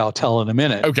story I'll tell in a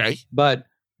minute. Okay. But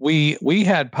we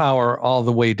had power all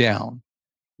the way down.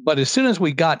 But as soon as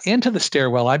we got into the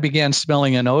stairwell, I began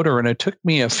smelling an odor, and it took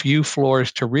me a few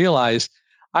floors to realize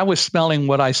I was smelling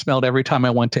what I smelled every time I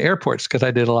went to airports, because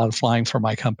I did a lot of flying for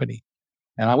my company.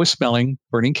 And I was smelling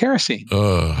burning kerosene.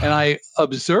 Ugh. And I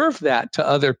observed that to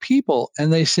other people,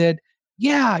 and they said,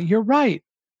 yeah, you're right.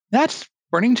 That's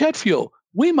burning jet fuel.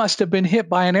 We must have been hit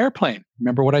by an airplane.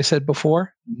 Remember what I said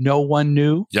before? No one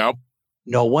knew. Yep.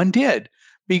 No one did,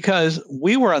 because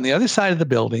we were on the other side of the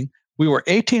building. We were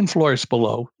 18 floors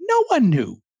below. No one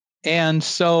knew. And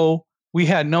so we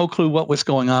had no clue what was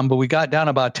going on, but we got down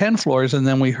about 10 floors, and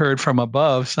then we heard from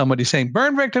above somebody saying,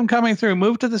 burn victim coming through,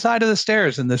 move to the side of the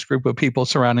stairs. And this group of people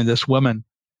surrounding this woman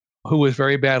who was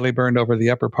very badly burned over the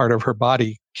upper part of her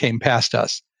body came past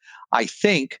us. I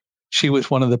think she was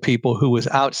one of the people who was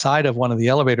outside of one of the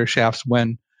elevator shafts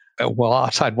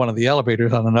outside one of the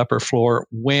elevators on an upper floor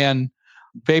when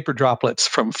vapor droplets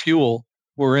from fuel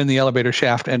were in the elevator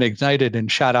shaft and ignited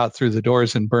and shot out through the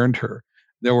doors and burned her.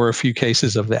 There were a few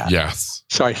cases of that. Yes.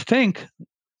 So I think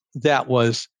that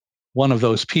was one of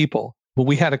those people. But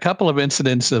we had a couple of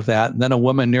incidents of that. And then a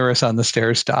woman near us on the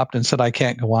stairs stopped and said, I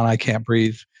can't go on. I can't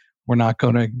breathe. We're not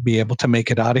going to be able to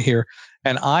make it out of here.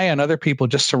 And I and other people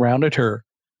just surrounded her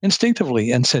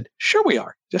instinctively and said, sure we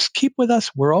are. Just keep with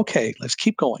us. We're okay. Let's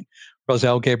keep going.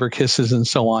 Roselle gave her kisses and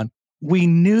so on. We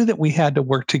knew that we had to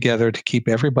work together to keep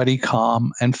everybody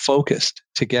calm and focused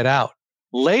to get out.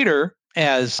 Later,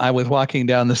 as I was walking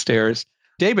down the stairs,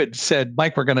 David said,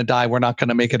 Mike, we're going to die. We're not going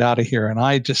to make it out of here. And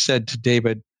I just said to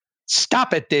David,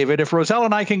 stop it, David. If Roselle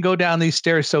and I can go down these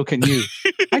stairs, so can you.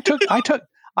 I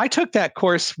took that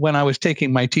course when I was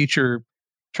taking my teacher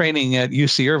training at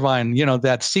UC Irvine,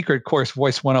 that secret course,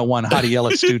 Voice 101, how to yell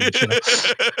at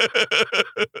students.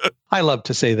 I love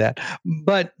to say that.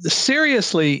 But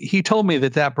seriously, he told me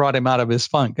that brought him out of his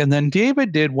funk. And then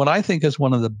David did what I think is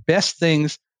one of the best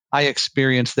things I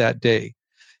experienced that day.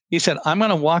 He said, I'm going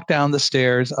to walk down the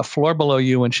stairs a floor below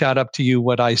you and shout up to you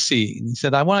what I see. And he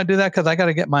said, I want to do that because I got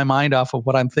to get my mind off of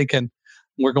what I'm thinking.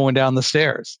 We're going down the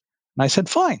stairs. And I said,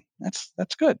 fine, that's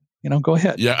good. Go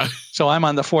ahead. Yeah. So I'm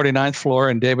on the 49th floor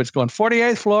and David's going,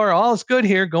 48th floor, all is good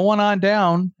here, going on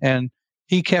down. And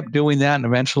he kept doing that. And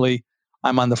eventually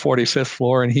I'm on the 45th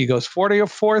floor and he goes,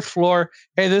 44th floor.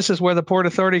 Hey, this is where the Port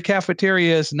Authority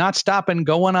cafeteria is, not stopping,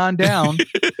 going on down.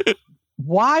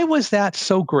 Why was that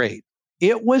so great?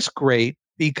 It was great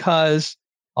because,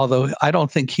 although I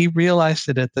don't think he realized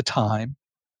it at the time,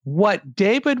 what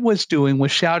David was doing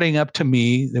was shouting up to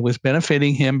me that was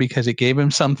benefiting him because it gave him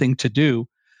something to do.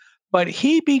 But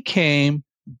he became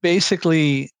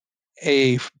basically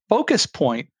a focus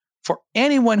point for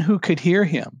anyone who could hear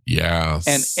him. Yes.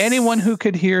 And anyone who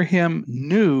could hear him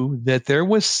knew that there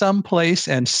was some place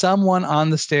and someone on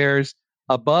the stairs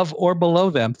above or below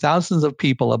them, thousands of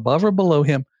people above or below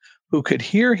him who could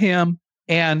hear him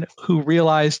and who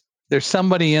realized there's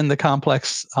somebody in the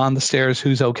complex on the stairs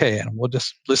who's okay. And we'll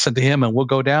just listen to him and we'll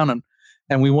go down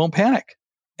and we won't panic.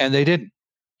 And they didn't.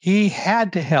 He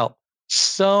had to help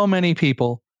so many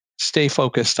people stay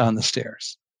focused on the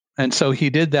stairs. And so he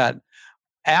did that.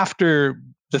 After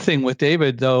the thing with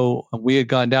David, though, we had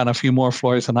gone down a few more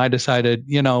floors and I decided,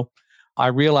 I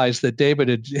realized that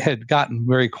David had gotten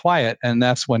very quiet. And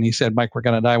that's when he said, Mike, we're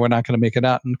going to die. We're not going to make it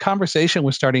out. And conversation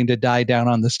was starting to die down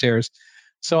on the stairs.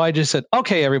 So I just said,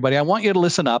 okay, everybody, I want you to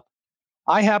listen up.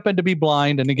 I happen to be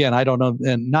blind. And again, I don't know,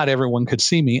 and not everyone could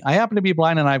see me. I happen to be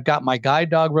blind and I've got my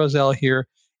guide dog, Roselle, here.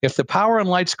 If the power and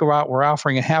lights go out, we're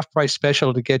offering a half price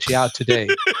special to get you out today.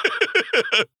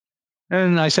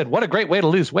 And I said, what a great way to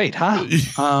lose weight, huh?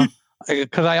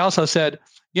 Because I also said,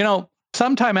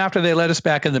 sometime after they let us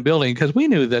back in the building, because we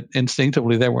knew that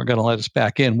instinctively they weren't going to let us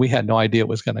back in. We had no idea it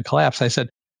was going to collapse. I said,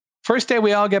 first day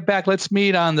we all get back, let's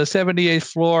meet on the 78th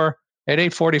floor at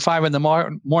 8:45 in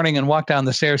the morning and walk down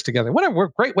the stairs together. What a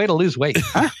great way to lose weight,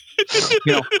 huh?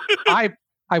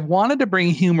 I wanted to bring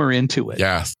humor into it.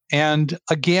 Yes. And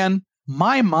again,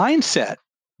 my mindset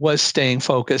was staying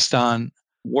focused on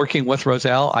working with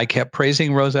Roselle. I kept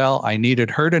praising Roselle. I needed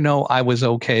her to know I was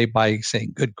okay by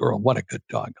saying, good girl, what a good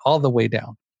dog, all the way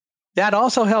down. That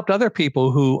also helped other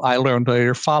people who I learned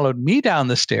later followed me down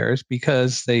the stairs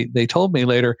because they told me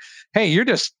later, hey, you're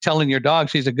just telling your dog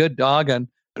she's a good dog. And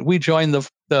we joined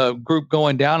the group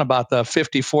going down about the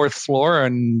 54th floor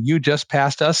and you just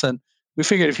passed us. And we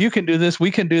figured if you can do this,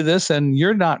 we can do this. And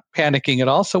you're not panicking at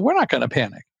all. So we're not going to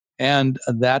panic. And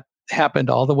that happened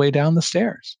all the way down the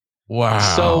stairs. Wow.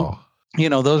 So,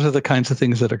 those are the kinds of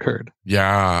things that occurred.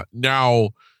 Yeah. Now,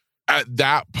 at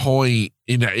that point,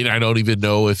 and I don't even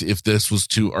know if this was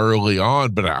too early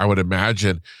on, but I would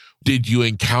imagine, did you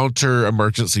encounter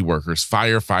emergency workers,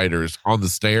 firefighters on the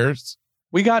stairs?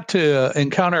 We got to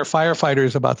encounter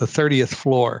firefighters about the 30th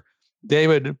floor.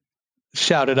 David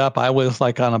shouted up. I was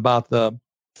like on about the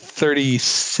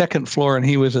 32nd floor and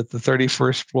he was at the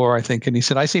 31st floor, I think. And he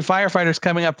said, I see firefighters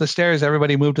coming up the stairs.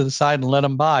 Everybody move to the side and let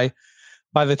them by.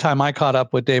 By the time I caught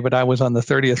up with David, I was on the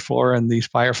 30th floor and these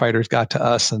firefighters got to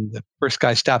us. And the first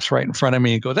guy stops right in front of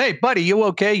me and goes, hey, buddy, you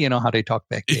okay? You know how they talk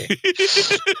back there.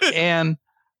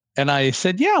 And I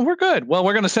said, yeah, we're good. Well,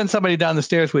 we're going to send somebody down the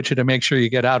stairs with you to make sure you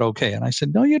get out okay. And I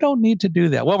said, no, you don't need to do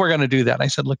that. Well, we're going to do that. I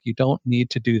said, look, you don't need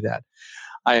to do that.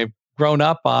 I've grown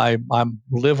up. I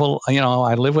live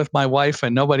with my wife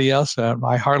and nobody else.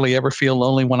 I hardly ever feel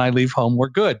lonely when I leave home. We're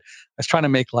good. I was trying to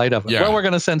make light of it. Yeah. Well, we're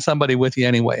going to send somebody with you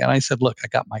anyway. And I said, look, I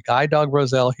got my guide dog,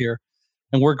 Roselle, here,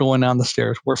 and we're going down the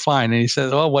stairs. We're fine. And he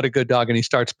says, oh, what a good dog. And he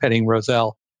starts petting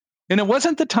Roselle. And it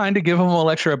wasn't the time to give him a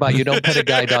lecture about you don't pet a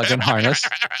guide dog in harness.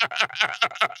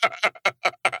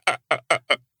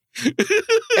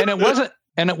 And it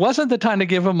wasn't the time to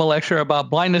give him a lecture about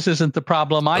blindness isn't the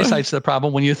problem, eyesight's the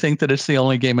problem when you think that it's the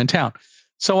only game in town.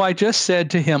 So I just said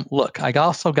to him, look, I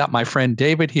also got my friend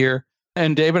David here,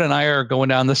 and David and I are going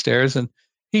down the stairs, and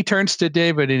he turns to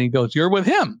David and he goes, "You're with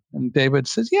him?" And David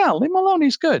says, "Yeah, leave him alone.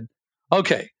 He's good."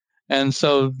 Okay. And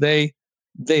so they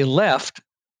left,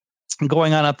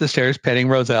 going on up the stairs, petting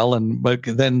Roselle, and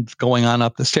then going on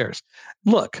up the stairs.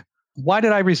 Look, why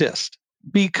did I resist?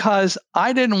 Because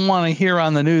I didn't want to hear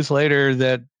on the news later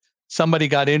that somebody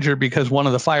got injured because one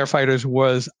of the firefighters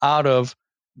was out of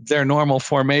their normal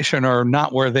formation or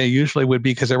not where they usually would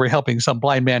be because they were helping some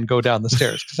blind man go down the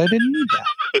stairs, because I didn't need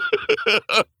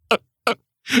that.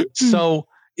 So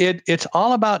it's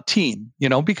all about team,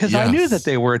 because I knew that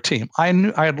they were a team. I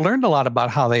had learned a lot about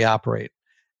how they operate,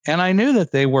 and I knew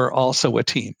that they were also a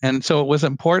team. And so it was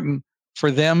important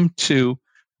for them to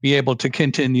be able to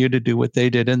continue to do what they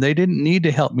did. And they didn't need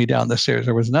to help me down the stairs.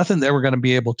 There was nothing they were going to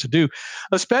be able to do,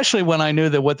 especially when I knew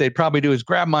that what they'd probably do is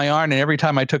grab my arm and every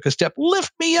time I took a step,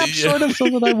 lift me up sort of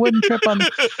so that I wouldn't trip on.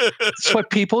 That's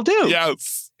what people do.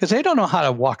 Yes. Because they don't know how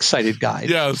to walk sighted guide.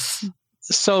 Yes.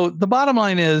 So the bottom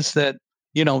line is that,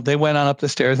 they went on up the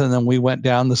stairs and then we went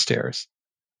down the stairs.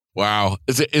 Wow.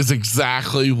 Is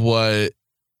exactly what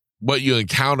you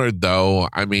encountered, though.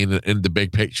 I mean, in the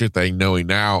big picture thing, knowing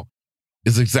now,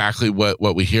 is exactly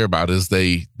what we hear about is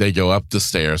they go up the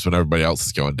stairs when everybody else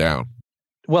is going down.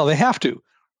 Well, they have to.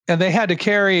 And they had to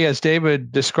carry, as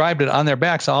David described it, on their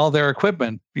backs, all their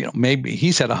equipment. Maybe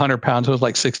he said 100 pounds, it was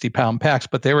like 60-pound packs,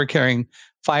 but they were carrying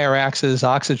fire axes,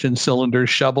 oxygen cylinders,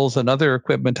 shovels, and other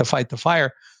equipment to fight the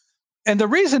fire. And the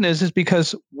reason is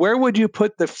because where would you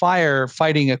put the fire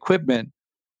fighting equipment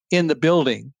in the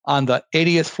building? On the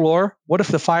 80th floor? What if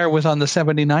the fire was on the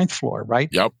 79th floor, right?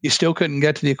 Yep. You still couldn't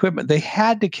get to the equipment. They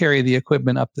had to carry the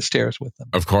equipment up the stairs with them.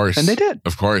 Of course. And they did.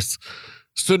 Of course.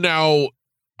 So now,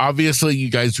 obviously, you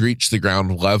guys reached the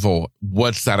ground level.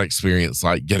 What's that experience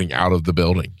like getting out of the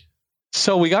building?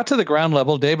 So we got to the ground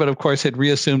level. David, of course, had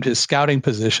reassumed his scouting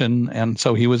position. And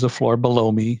so he was a floor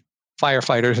below me,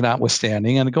 firefighters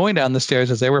notwithstanding. And going down the stairs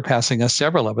as they were passing us,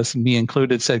 several of us, and me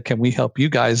included, said, "Can we help you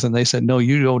guys?" And they said, "No,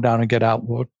 you go down and get out.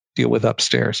 We'll deal with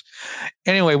upstairs."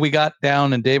 Anyway, we got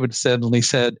down and David suddenly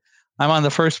said, "I'm on the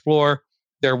first floor.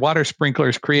 There are water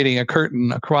sprinklers creating a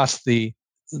curtain across the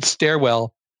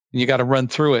stairwell. And you got to run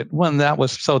through it." Well, that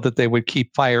was so that they would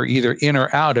keep fire either in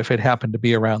or out if it happened to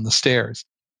be around the stairs.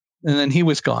 And then he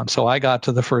was gone. So I got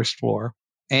to the first floor,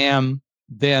 and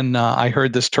then I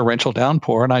heard this torrential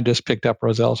downpour, and I just picked up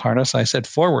Roselle's harness. I said,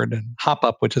 "Forward," and hop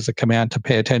up, which is a command to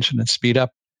pay attention and speed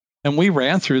up. And we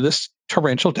ran through this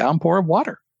torrential downpour of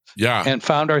water. Yeah. And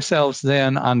found ourselves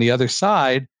then on the other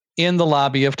side in the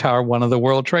lobby of Tower 1 of the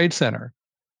World Trade Center.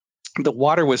 The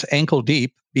water was ankle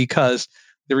deep because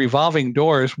the revolving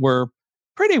doors were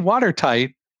pretty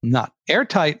watertight, not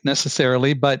airtight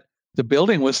necessarily, but the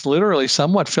building was literally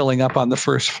somewhat filling up on the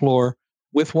first floor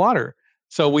with water.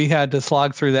 So we had to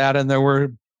slog through that, and there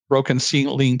were broken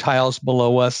ceiling tiles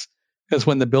below us because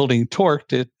when the building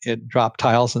torqued, it dropped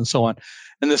tiles and so on.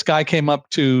 And this guy came up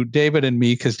to David and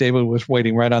me because David was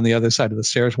waiting right on the other side of the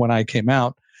stairs when I came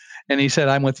out. And he said,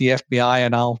 "I'm with the FBI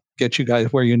and I'll get you guys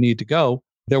where you need to go."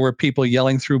 There were people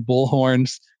yelling through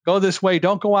bullhorns, "Go this way,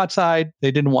 don't go outside."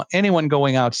 They didn't want anyone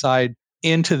going outside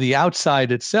into the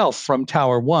outside itself from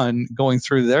Tower 1, going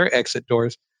through their exit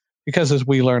doors, because as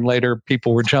we learned later,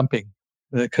 people were jumping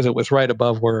because it was right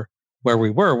above where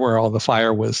we were, where all the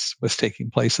fire was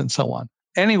taking place and so on.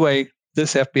 Anyway,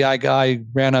 this FBI guy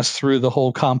ran us through the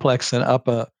whole complex and up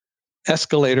a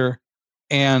escalator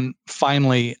and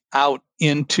finally out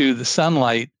into the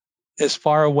sunlight as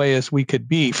far away as we could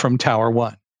be from Tower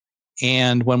 1.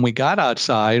 And when we got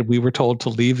outside, we were told to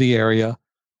leave the area.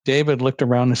 David looked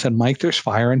around and said, "Mike, there's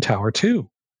fire in Tower 2.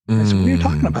 I said, "What are you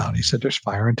talking about?" He said, "There's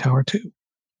fire in Tower 2.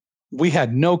 We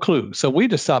had no clue. So we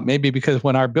just thought maybe because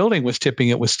when our building was tipping,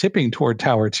 it was tipping toward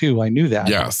Tower 2. I knew that.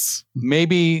 Yes.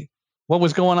 Maybe what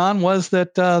was going on was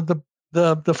that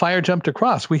the fire jumped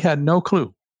across. We had no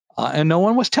clue. And no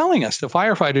one was telling us. The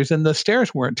firefighters and the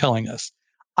stairs weren't telling us.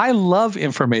 I love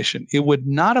information. It would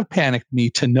not have panicked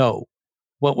me to know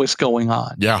what was going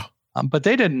on. Yeah. But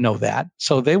they didn't know that,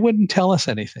 so they wouldn't tell us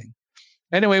anything.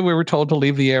 Anyway, we were told to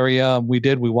leave the area. We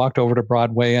did. We walked over to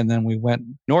Broadway, and then we went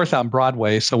north on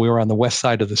Broadway, so we were on the west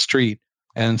side of the street.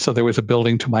 And so there was a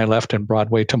building to my left and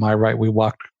Broadway to my right. We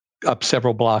walked up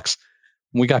several blocks.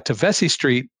 We got to Vesey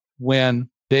Street when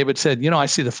David said, "I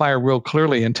see the fire real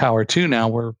clearly in Tower 2 now.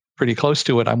 We're pretty close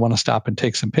to it. I want to stop and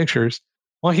take some pictures."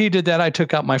 Well, he did that. I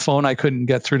took out my phone. I couldn't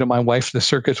get through to my wife. The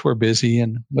circuits were busy.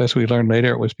 And as we learned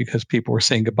later, it was because people were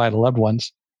saying goodbye to loved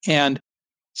ones. And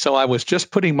So I was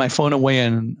just putting my phone away,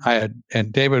 and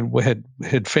David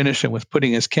had finished and was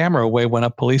putting his camera away when a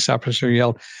police officer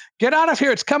yelled, "Get out of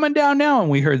here, it's coming down now." And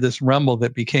we heard this rumble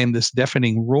that became this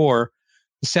deafening roar.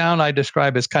 The sound I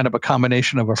describe as kind of a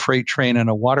combination of a freight train and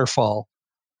a waterfall.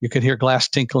 You could hear glass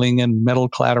tinkling and metal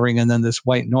clattering, and then this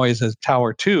white noise as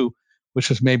Tower 2, which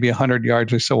was maybe 100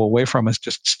 yards or so away from us,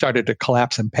 just started to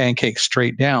collapse and pancake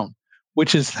straight down,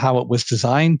 which is how it was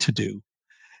designed to do.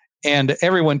 And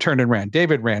everyone turned and ran.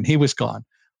 David ran. He was gone.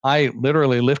 I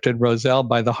literally lifted Roselle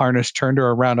by the harness, turned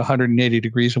her around 180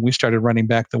 degrees, and we started running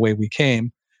back the way we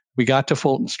came. We got to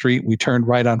Fulton Street. We turned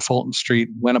right on Fulton Street,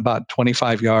 went about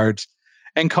 25 yards,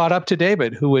 and caught up to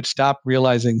David, who had stopped,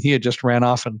 realizing he had just ran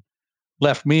off and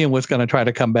left me and was going to try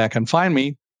to come back and find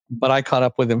me. But I caught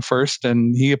up with him first,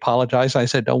 and he apologized. I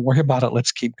said, "Don't worry about it.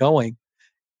 Let's keep going."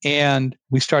 And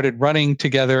we started running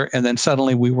together, and then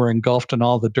suddenly we were engulfed in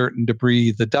all the dirt and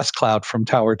debris, the dust cloud from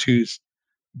Tower 2's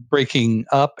breaking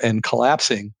up and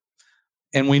collapsing.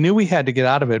 And we knew we had to get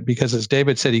out of it because, as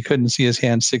David said, he couldn't see his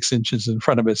hand 6 inches in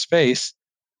front of his face.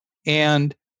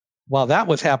 And while that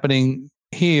was happening,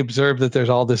 he observed that there's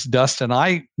all this dust, and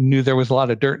I knew there was a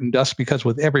lot of dirt and dust because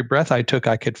with every breath I took,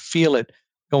 I could feel it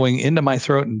going into my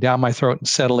throat and down my throat and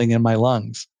settling in my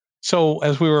lungs. So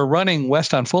as we were running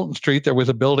west on Fulton Street, there was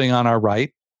a building on our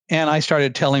right, and I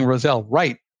started telling Roselle,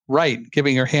 "Right, right,"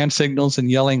 giving her hand signals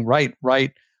and yelling, "Right,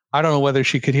 right." I don't know whether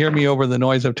she could hear me over the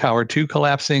noise of Tower 2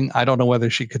 collapsing. I don't know whether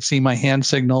she could see my hand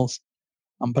signals,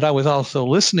 but I was also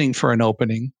listening for an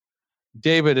opening.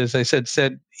 David, as I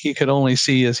said he could only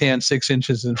see his hand 6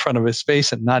 inches in front of his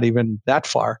face and not even that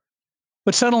far.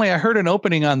 But suddenly I heard an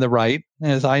opening on the right,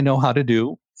 as I know how to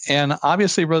do. And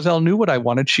obviously Roselle knew what I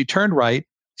wanted. She turned right.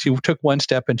 She took one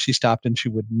step and she stopped and she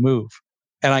wouldn't move.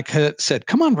 And I said,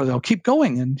 "Come on, Roselle, keep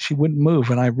going." And she wouldn't move.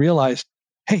 And I realized,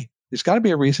 hey, there's got to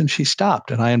be a reason she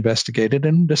stopped. And I investigated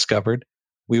and discovered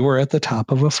we were at the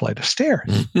top of a flight of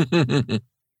stairs.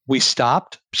 We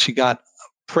stopped. She got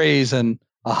praise and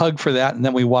a hug for that. And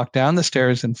then we walked down the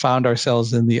stairs and found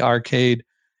ourselves in the arcade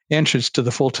entrance to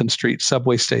the Fulton Street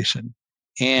subway station.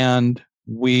 And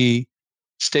we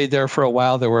stayed there for a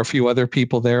while. There were a few other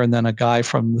people there. And then a guy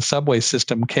from the subway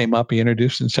system came up. He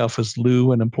introduced himself as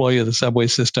Lou, an employee of the subway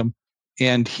system.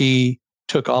 And he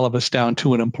took all of us down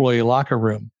to an employee locker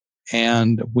room.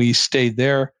 And we stayed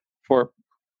there for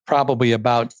probably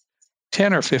about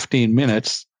 10 or 15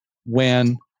 minutes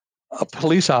when a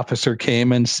police officer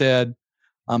came and said,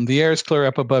 "The air is clear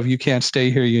up above. You can't stay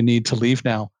here. You need to leave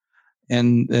now."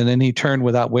 And then he turned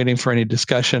without waiting for any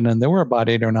discussion. And there were about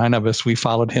 8 or 9 of us. We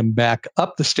followed him back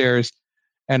up the stairs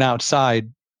and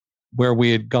outside where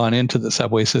we had gone into the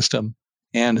subway system.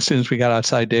 And as soon as we got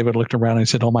outside, David looked around and he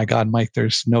said, "Oh my God, Mike,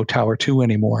 there's no Tower 2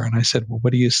 anymore." And I said, "Well,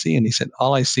 what do you see?" And he said,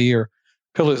 "All I see are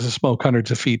pillars of smoke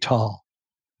hundreds of feet tall."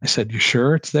 I said, "You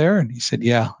sure it's there?" And he said,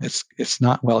 "Yeah, it's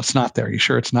not. Well, it's not there. You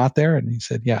sure it's not there?" And he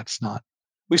said, "Yeah, it's not."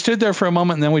 We stood there for a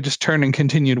moment and then we just turned and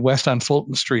continued west on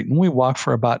Fulton Street. And we walked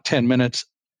for about 10 minutes,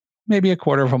 maybe a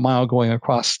quarter of a mile going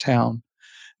across town.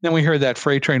 Then we heard that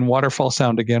freight train waterfall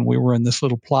sound again. We were in this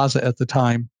little plaza at the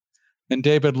time. And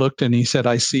David looked and he said,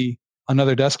 "I see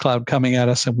another dust cloud coming at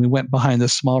us." And we went behind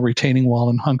this small retaining wall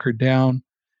and hunkered down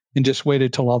and just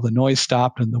waited till all the noise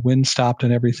stopped and the wind stopped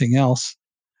and everything else.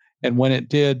 And when it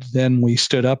did, then we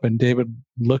stood up and David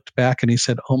looked back and he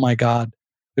said, "Oh my God,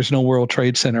 there's no World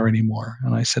Trade Center anymore."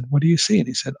 And I said, "What do you see?" And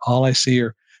he said, "All I see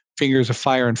are fingers of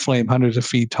fire and flame, hundreds of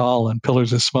feet tall, and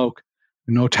pillars of smoke.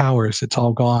 No towers. It's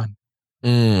all gone."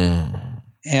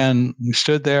 And we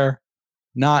stood there,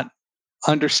 not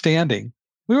understanding.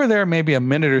 We were there maybe a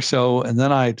minute or so, and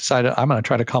then I decided I'm going to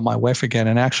try to call my wife again.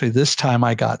 And actually, this time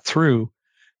I got through.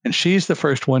 And she's the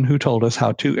first one who told us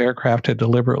how 2 aircraft had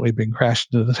deliberately been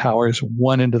crashed into the towers,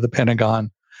 one into the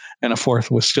Pentagon, and a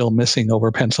fourth was still missing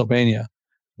over Pennsylvania,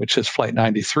 which is Flight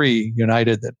 93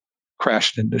 United that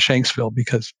crashed into Shanksville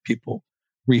because people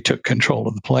retook control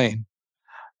of the plane.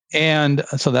 And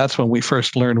so that's when we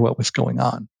first learned what was going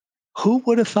on. Who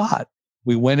would have thought?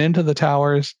 We went into the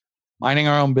towers, minding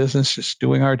our own business, just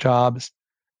doing our jobs,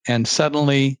 and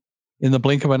suddenly, in the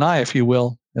blink of an eye, if you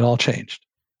will, it all changed.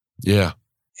 Yeah.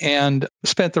 And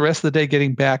spent the rest of the day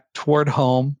getting back toward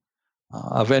home.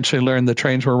 Eventually learned the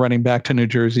trains were running back to New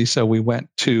Jersey, so we went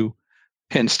to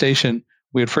Penn Station.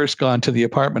 We had first gone to the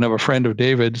apartment of a friend of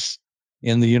David's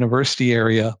in the university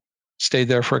area, stayed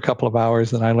there for a couple of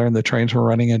hours. Then I learned the trains were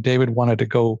running, and David wanted to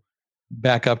go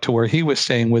back up to where he was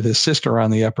staying with his sister on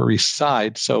the Upper East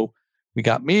Side. So we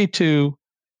got me to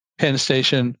Penn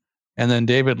Station, and then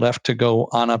David left to go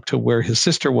on up to where his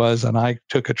sister was, and I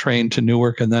took a train to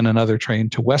Newark and then another train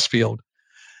to Westfield.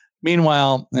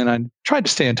 Meanwhile, and I tried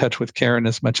to stay in touch with Karen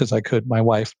as much as I could, my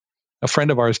wife, a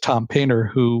friend of ours, Tom Painter,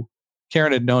 who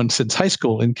Karen had known since high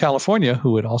school in California,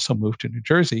 who had also moved to New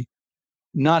Jersey,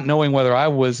 not knowing whether I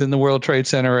was in the World Trade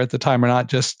Center at the time or not,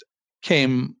 just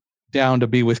came down to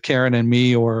be with Karen and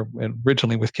me, or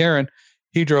originally with Karen.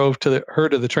 He drove her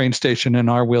to the train station in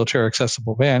our wheelchair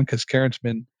accessible van because Karen's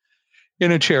been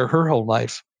in a chair her whole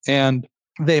life. And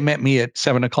they met me at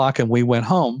 7:00 and we went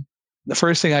home. The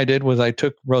first thing I did was I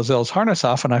took Roselle's harness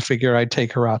off and I figured I'd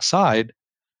take her outside.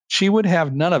 She would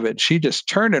have none of it. She just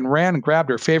turned and ran, grabbed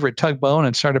her favorite tugboat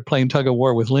and started playing tug of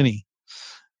war with Linny.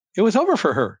 It was over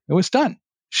for her. It was done.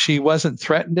 She wasn't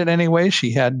threatened in any way.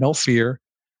 She had no fear.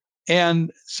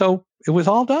 And so it was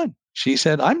all done. She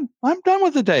said, I'm done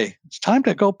with the day. It's time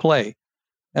to go play.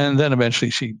 And then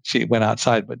eventually she went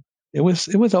outside, but it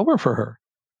was over for her.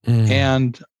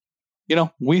 And,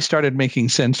 we started making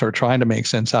sense, or trying to make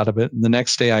sense out of it. And the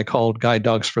next day I called Guide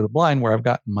Dogs for the Blind, where I've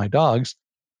gotten my dogs.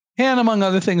 And among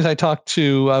other things, I talked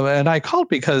to, and I called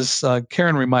because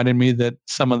Karen reminded me that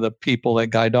some of the people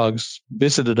at Guide Dogs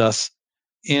visited us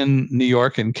in New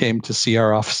York and came to see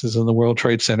our offices in the World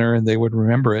Trade Center, and they would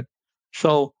remember it.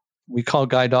 So we called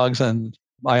Guide Dogs, and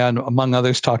I, among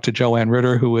others, talked to Joanne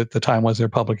Ritter, who at the time was their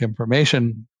public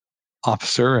information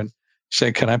officer, and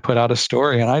said, "Can I put out a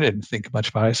story?" And I didn't think much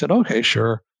about it. I said, "Okay,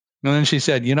 sure." And then she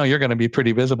said, "You're going to be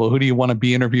pretty visible. Who do you want to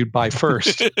be interviewed by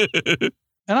first?"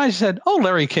 And I said, "Oh,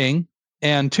 Larry King."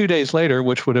 And 2 days later,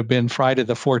 which would have been Friday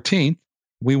the 14th,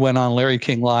 we went on Larry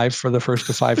King Live for the first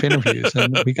of 5 interviews.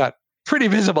 And we got pretty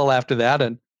visible after that.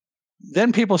 And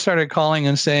then people started calling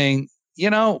and saying,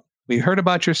 we heard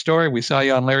about your story. We saw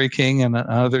you on Larry King and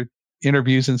other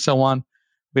interviews and so on.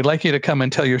 We'd like you to come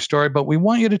and tell your story, but we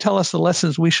want you to tell us the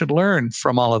lessons we should learn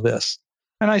from all of this.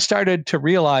 And I started to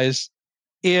realize,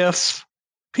 if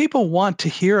people want to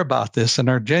hear about this and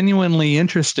are genuinely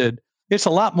interested, it's a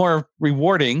lot more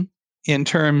rewarding in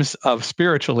terms of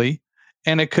spiritually,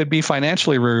 and it could be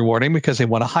financially rewarding because they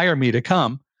want to hire me to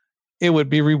come. It would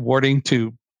be rewarding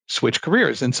to switch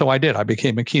careers. And so I did. I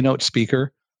became a keynote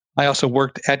speaker. I also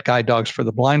worked at Guide Dogs for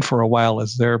the Blind for a while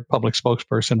as their public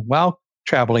spokesperson while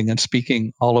traveling and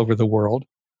speaking all over the world.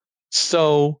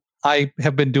 So I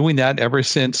have been doing that ever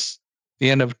since the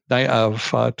end of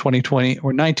 2020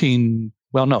 or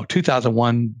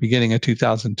 2001, beginning of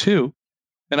 2002.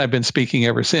 And I've been speaking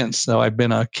ever since. So I've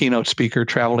been a keynote speaker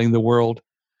traveling the world,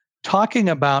 talking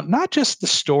about not just the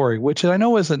story, which I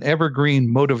know is an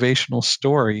evergreen motivational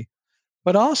story,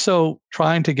 but also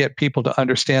trying to get people to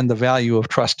understand the value of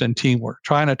trust and teamwork,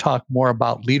 trying to talk more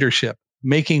about leadership,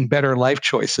 making better life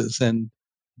choices, and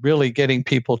really getting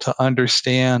people to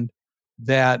understand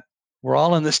that we're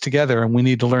all in this together and we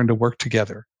need to learn to work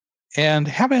together, and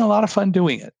having a lot of fun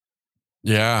doing it.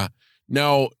 Yeah.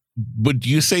 Now, would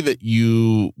you say that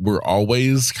you were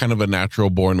always kind of a natural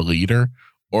born leader,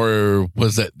 or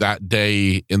was it that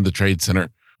day in the Trade Center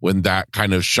when that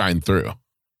kind of shined through?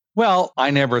 Well,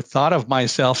 I never thought of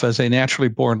myself as a naturally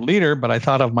born leader, but I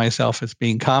thought of myself as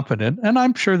being competent. And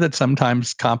I'm sure that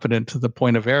sometimes competent to the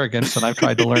point of arrogance, and I've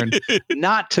tried to learn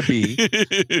not to be.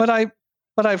 But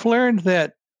I've learned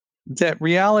that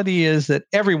reality is that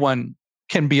everyone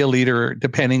can be a leader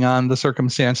depending on the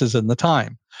circumstances and the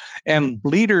time. And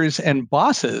leaders and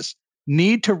bosses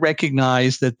need to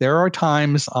recognize that there are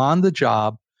times on the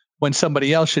job when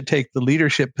somebody else should take the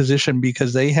leadership position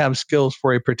because they have skills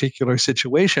for a particular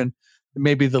situation that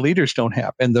maybe the leaders don't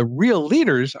have. And the real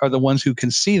leaders are the ones who can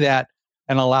see that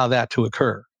and allow that to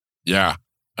occur. Yeah,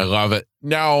 I love it.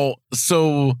 Now,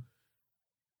 so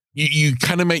you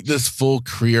kind of make this full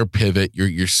career pivot.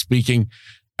 You're speaking.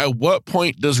 At what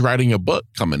point does writing a book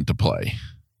come into play?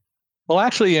 Well,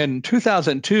 actually, in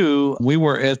 2002, we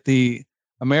were at the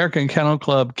American Kennel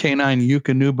Club Canine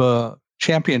Eukanuba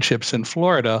Championships in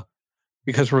Florida,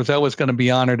 because Roselle was going to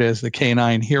be honored as the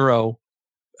canine hero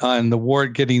and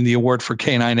getting the award for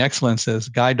canine excellence as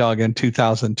guide dog in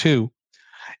 2002.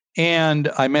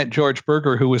 And I met George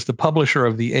Berger, who was the publisher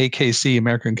of the AKC,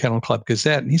 American Kennel Club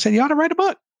Gazette. And he said, "You ought to write a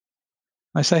book."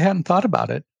 I said, "I hadn't thought about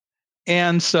it."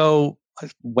 And so I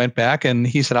went back and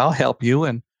he said, "I'll help you."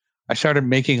 And I started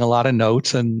making a lot of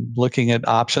notes and looking at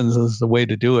options as the way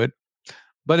to do it.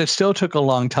 But it still took a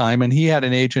long time. And he had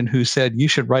an agent who said, "You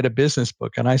should write a business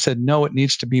book." And I said, "No, it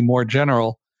needs to be more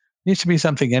general. It needs to be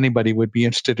something anybody would be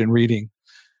interested in reading."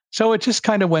 So it just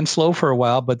kind of went slow for a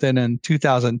while. But then in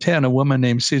 2010, a woman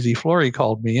named Susie Flory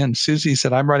called me. And Susie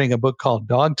said, "I'm writing a book called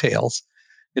Dog Tales.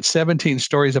 It's 17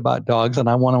 stories about dogs. And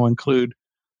I want to include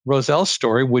Roselle's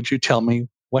story. Would you tell me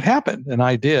what happened?" And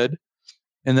I did.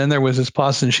 And then there was this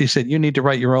pause, and she said, "You need to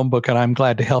write your own book, and I'm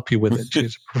glad to help you with it."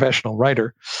 She's a professional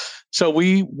writer. So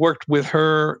we worked with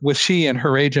she and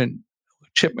her agent,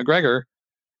 Chip McGregor.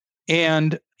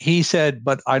 And he said,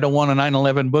 but I don't want a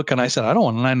 9/11 book. And I said, I don't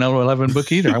want a 9/11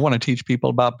 book either. I want to teach people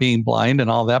about being blind and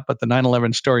all that. But the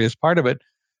 9/11 story is part of it.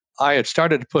 I had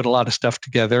started to put a lot of stuff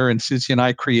together, and Susie and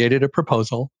I created a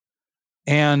proposal.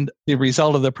 And the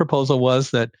result of the proposal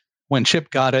was that when Chip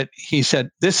got it, he said,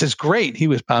 this is great. He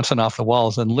was bouncing off the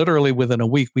walls. And literally within a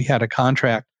week, we had a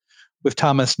contract with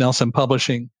Thomas Nelson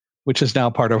Publishing, which is now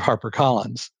part of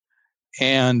HarperCollins.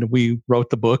 And we wrote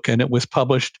the book, and it was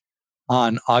published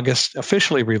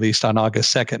officially released on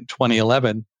August 2nd,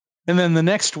 2011. And then the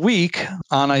next week,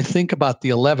 on I think about the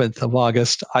 11th of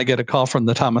August, I get a call from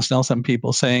the Thomas Nelson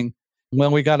people saying, well,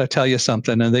 we got to tell you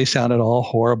something. And they sounded all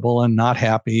horrible and not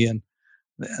happy. And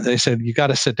they said, you got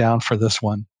to sit down for this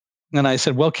one. And I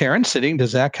said, well, Karen, sitting,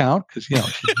 does that count? Because, she's in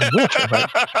a wheelchair, right?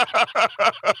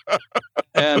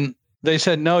 And they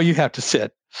said, no, you have to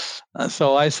sit.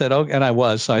 So I said, okay, and I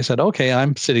was. So I said, okay,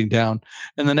 I'm sitting down.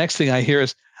 And the next thing I hear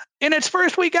is, in its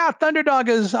first week out, Thunderdog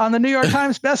is on the New York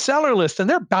Times bestseller list. And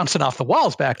they're bouncing off the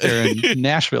walls back there in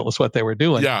Nashville is what they were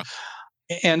doing. Yeah.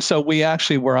 And so we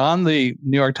actually were on the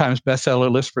New York Times bestseller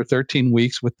list for 13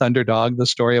 weeks with Thunderdog, the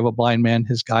story of a blind man,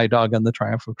 his guide dog, and the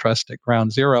triumph of trust at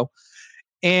Ground Zero.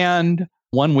 And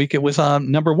 1 week it was on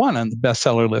number one on the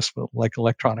bestseller list, like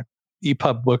electronic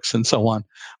EPUB books and so on.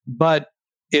 But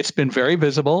it's been very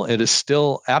visible. It is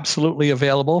still absolutely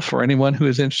available for anyone who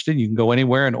is interested. You can go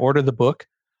anywhere and order the book.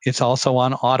 It's also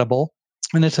on Audible,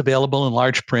 and it's available in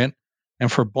large print.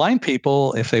 And for blind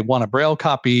people, if they want a Braille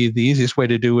copy, the easiest way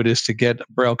to do it is to get a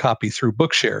Braille copy through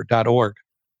bookshare.org.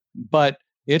 But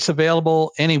it's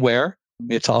available anywhere.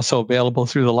 It's also available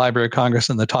through the Library of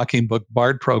Congress and the Talking Book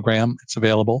Bard program. It's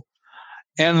available.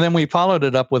 And then we followed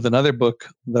it up with another book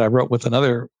that I wrote with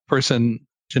another person,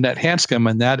 Jeanette Hanscom,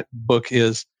 and that book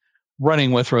is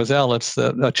Running with Roselle. It's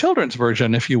a children's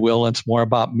version, if you will. It's more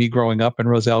about me growing up and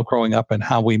Roselle growing up and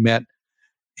how we met.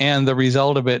 And the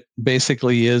result of it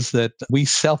basically is that we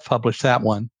self-published that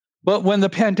one. But when the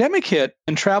pandemic hit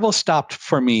and travel stopped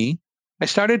for me, I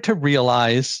started to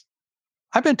realize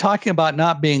I've been talking about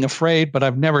not being afraid, but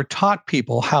I've never taught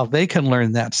people how they can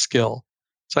learn that skill.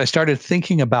 So I started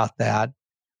thinking about that.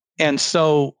 And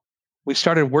so we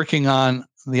started working on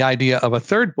the idea of a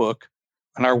third book.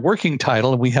 And our working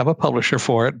title, we have a publisher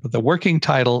for it, but the working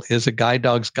title is A Guide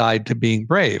Dog's Guide to Being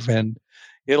Brave. And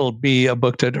it'll be a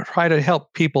book to try to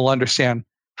help people understand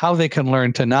how they can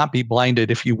learn to not be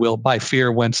blinded, if you will, by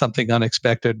fear when something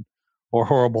unexpected or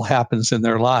horrible happens in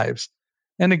their lives.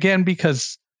 And again,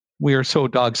 because we are so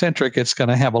dog-centric, it's going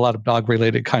to have a lot of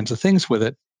dog-related kinds of things with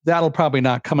it. That'll probably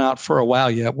not come out for a while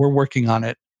yet. We're working on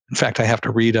it. In fact, I have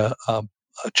to read a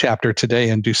chapter today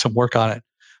and do some work on it.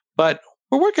 But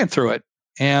we're working through it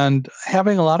and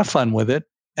having a lot of fun with it.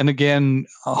 And again,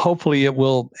 hopefully it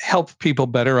will help people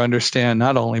better understand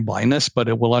not only blindness, but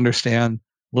it will understand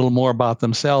a little more about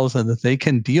themselves and that they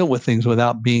can deal with things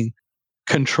without being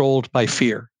controlled by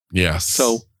fear. Yes.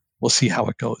 So we'll see how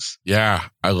it goes. Yeah,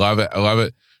 I love it. I love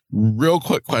it. Real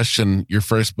quick question. Your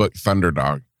first book,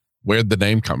 Thunderdog, where'd the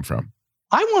name come from?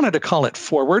 I wanted to call it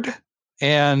Forward.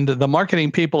 And the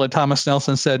marketing people at Thomas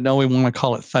Nelson said, no, we want to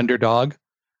call it Thunderdog.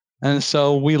 And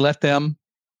so we let them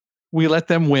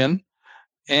win.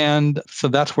 And so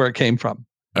that's where it came from.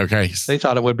 Okay. They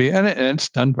thought it would be, and it's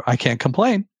done. I can't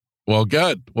complain. Well,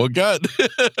 good.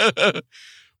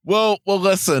 Well,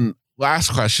 listen,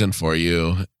 last question for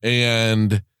you.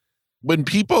 And when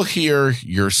people hear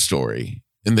your story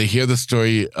and they hear the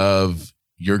story of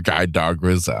your guide dog,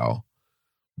 Roselle,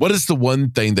 what is the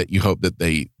one thing that you hope that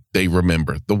they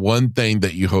remember? The one thing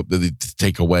that you hope that they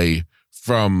take away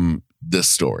from this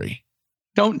story?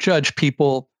 Don't judge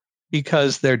people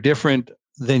because they're different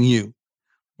than you.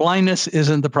 Blindness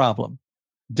isn't the problem.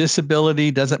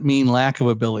 Disability doesn't mean lack of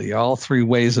ability. All three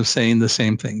ways of saying the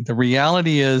same thing. The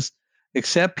reality is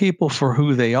accept people for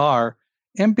who they are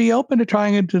and be open to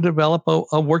trying to develop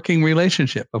a working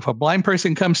relationship. If a blind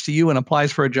person comes to you and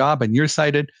applies for a job and you're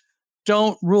sighted,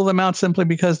 don't rule them out simply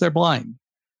because they're blind.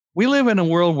 We live in a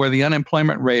world where the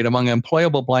unemployment rate among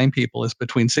employable blind people is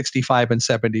between 65 and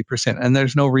 70%, and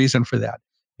there's no reason for that.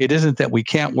 It isn't that we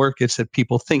can't work, it's that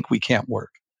people think we can't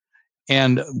work.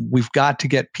 And we've got to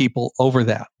get people over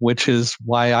that, which is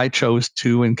why I chose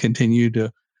to and continue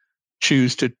to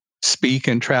choose to speak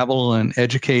and travel and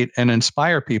educate and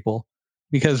inspire people,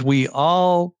 because we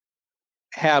all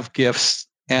have gifts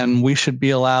and we should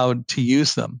be allowed to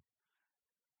use them.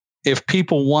 If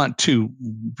people want to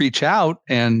reach out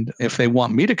and if they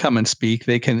want me to come and speak,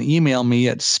 they can email me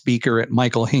at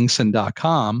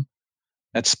speaker@michaelhingson.com.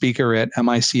 That's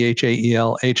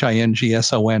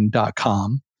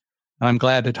speaker@michaelhingson.com. and I'm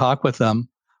glad to talk with them.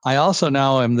 I also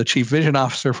now am the chief vision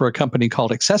officer for a company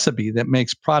called Accessiby that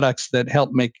makes products that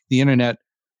help make the internet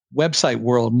website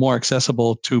world more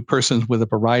accessible to persons with a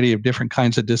variety of different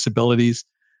kinds of disabilities.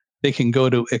 They can go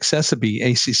to Accessiby,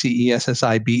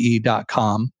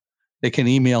 ACCESSIBE.com. They can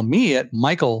email me at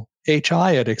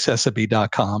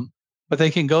michaelhi@accessiby.com. But they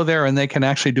can go there and they can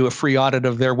actually do a free audit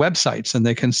of their websites, and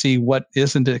they can see what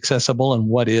isn't accessible and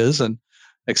what is. And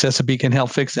Accessiby can help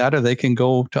fix that, or they can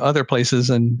go to other places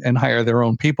and hire their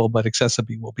own people, but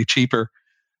Accessiby will be cheaper.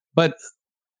 But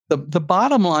the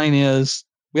bottom line is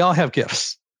we all have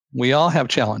gifts. We all have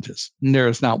challenges. And there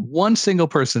is not one single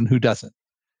person who doesn't.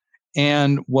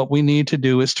 And what we need to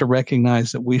do is to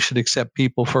recognize that we should accept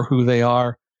people for who they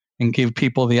are and give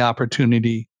people the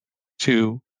opportunity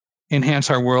to enhance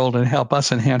our world and help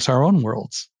us enhance our own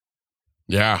worlds.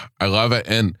 Yeah, I love it.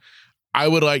 And I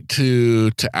would like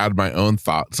to add my own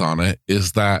thoughts on it,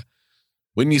 is that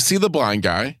when you see the blind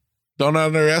guy, don't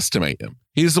underestimate him.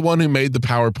 He's the one who made the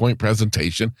PowerPoint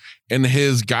presentation, and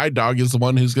his guide dog is the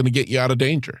one who's going to get you out of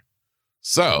danger.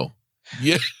 So,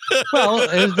 yeah. Well,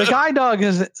 the guide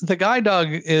dog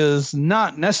is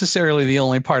not necessarily the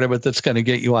only part of it that's going to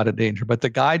get you out of danger, but the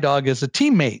guide dog is a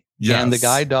teammate. Yes. And the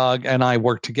guide dog and I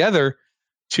work together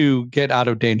to get out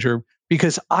of danger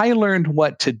because I learned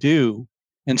what to do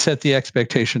and set the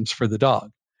expectations for the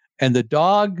dog. And the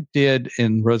dog did,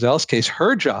 in Roselle's case,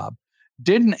 her job,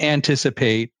 didn't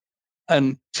anticipate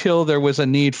until there was a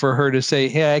need for her to say,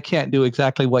 hey, I can't do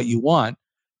exactly what you want.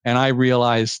 And I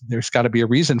realized there's got to be a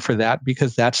reason for that,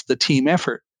 because that's the team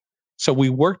effort. So we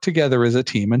worked together as a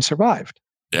team and survived.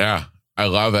 Yeah, I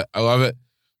love it. I love it.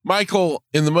 Michael,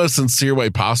 in the most sincere way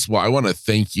possible, I want to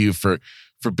thank you for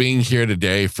being here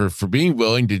today, for being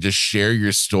willing to just share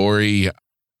your story.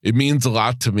 It means a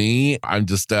lot to me. I'm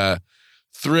just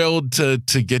thrilled to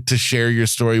get to share your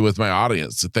story with my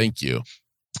audience. So thank you.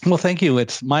 Well, thank you.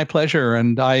 It's my pleasure.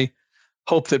 And I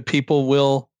hope that people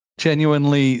will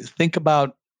genuinely think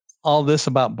about all this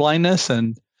about blindness.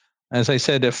 And as I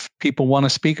said, if people want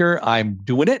a speaker, I'm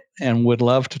doing it and would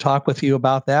love to talk with you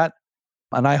about that.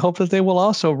 And I hope that they will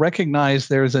also recognize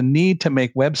there's a need to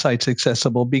make websites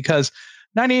accessible, because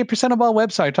 98% of all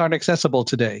websites aren't accessible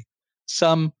today.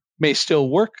 Some may still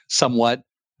work somewhat,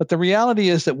 but the reality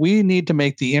is that we need to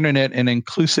make the internet an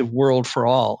inclusive world for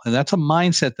all. And that's a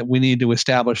mindset that we need to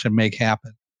establish and make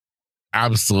happen.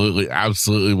 Absolutely.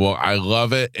 Absolutely. Well, I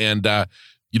love it. And,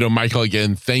 Michael,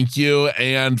 again, thank you.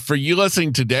 And for you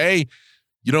listening today,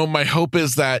 my hope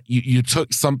is that you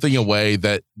took something away,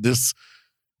 that this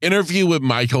interview with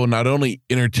Michael not only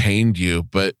entertained you,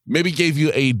 but maybe gave you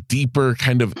a deeper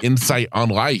kind of insight on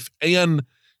life and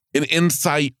an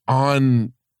insight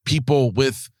on people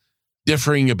with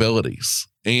differing abilities,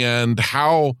 and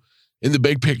how in the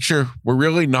big picture, we're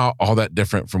really not all that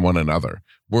different from one another.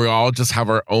 We all just have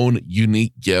our own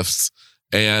unique gifts.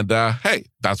 And hey,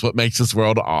 that's what makes this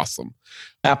world awesome.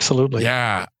 Absolutely.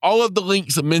 Yeah. All of the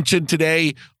links mentioned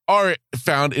today are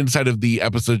found inside of the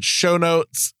episode show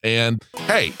notes. And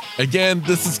hey, again,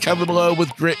 this is Kevin Lowe with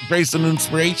Grit, Grace, and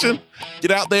Inspiration.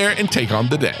 Get out there and take on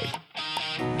the day.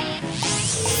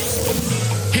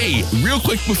 Hey, real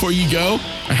quick before you go,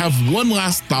 I have one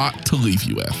last thought to leave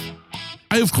you with.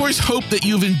 I, of course, hope that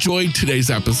you've enjoyed today's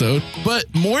episode, but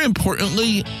more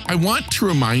importantly, I want to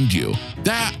remind you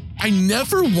that I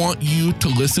never want you to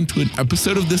listen to an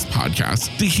episode of this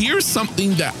podcast to hear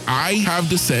something that I have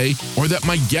to say or that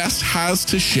my guest has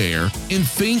to share and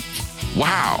think,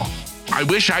 wow, I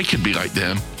wish I could be like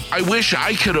them. I wish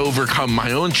I could overcome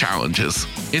my own challenges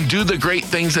and do the great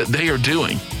things that they are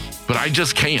doing, but I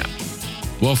just can't.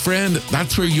 Well, friend,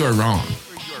 that's where you are wrong.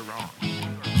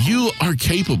 You are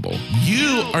capable.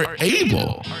 You are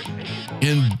able.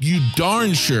 And you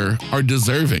darn sure are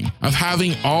deserving of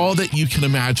having all that you can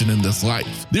imagine in this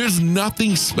life. There's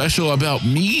nothing special about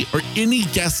me or any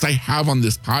guest I have on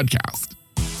this podcast.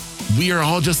 We are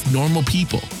all just normal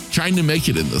people trying to make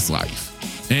it in this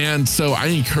life. And so I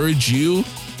encourage you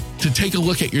to take a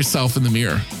look at yourself in the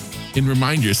mirror and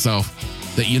remind yourself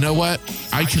that, you know what?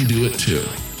 I can do it too.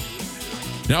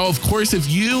 Now, of course, if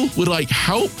you would like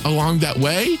help along that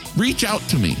way, reach out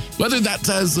to me, whether that's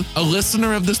as a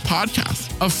listener of this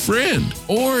podcast, a friend,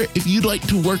 or if you'd like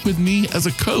to work with me as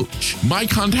a coach. My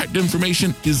contact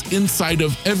information is inside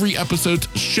of every episode's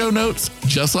show notes,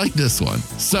 just like this one.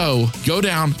 So go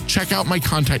down, check out my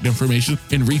contact information,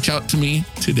 and reach out to me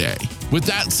today. With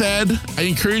that said, I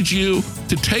encourage you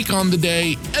to take on the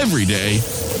day every day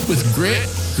with grit,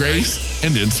 grace,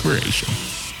 and inspiration.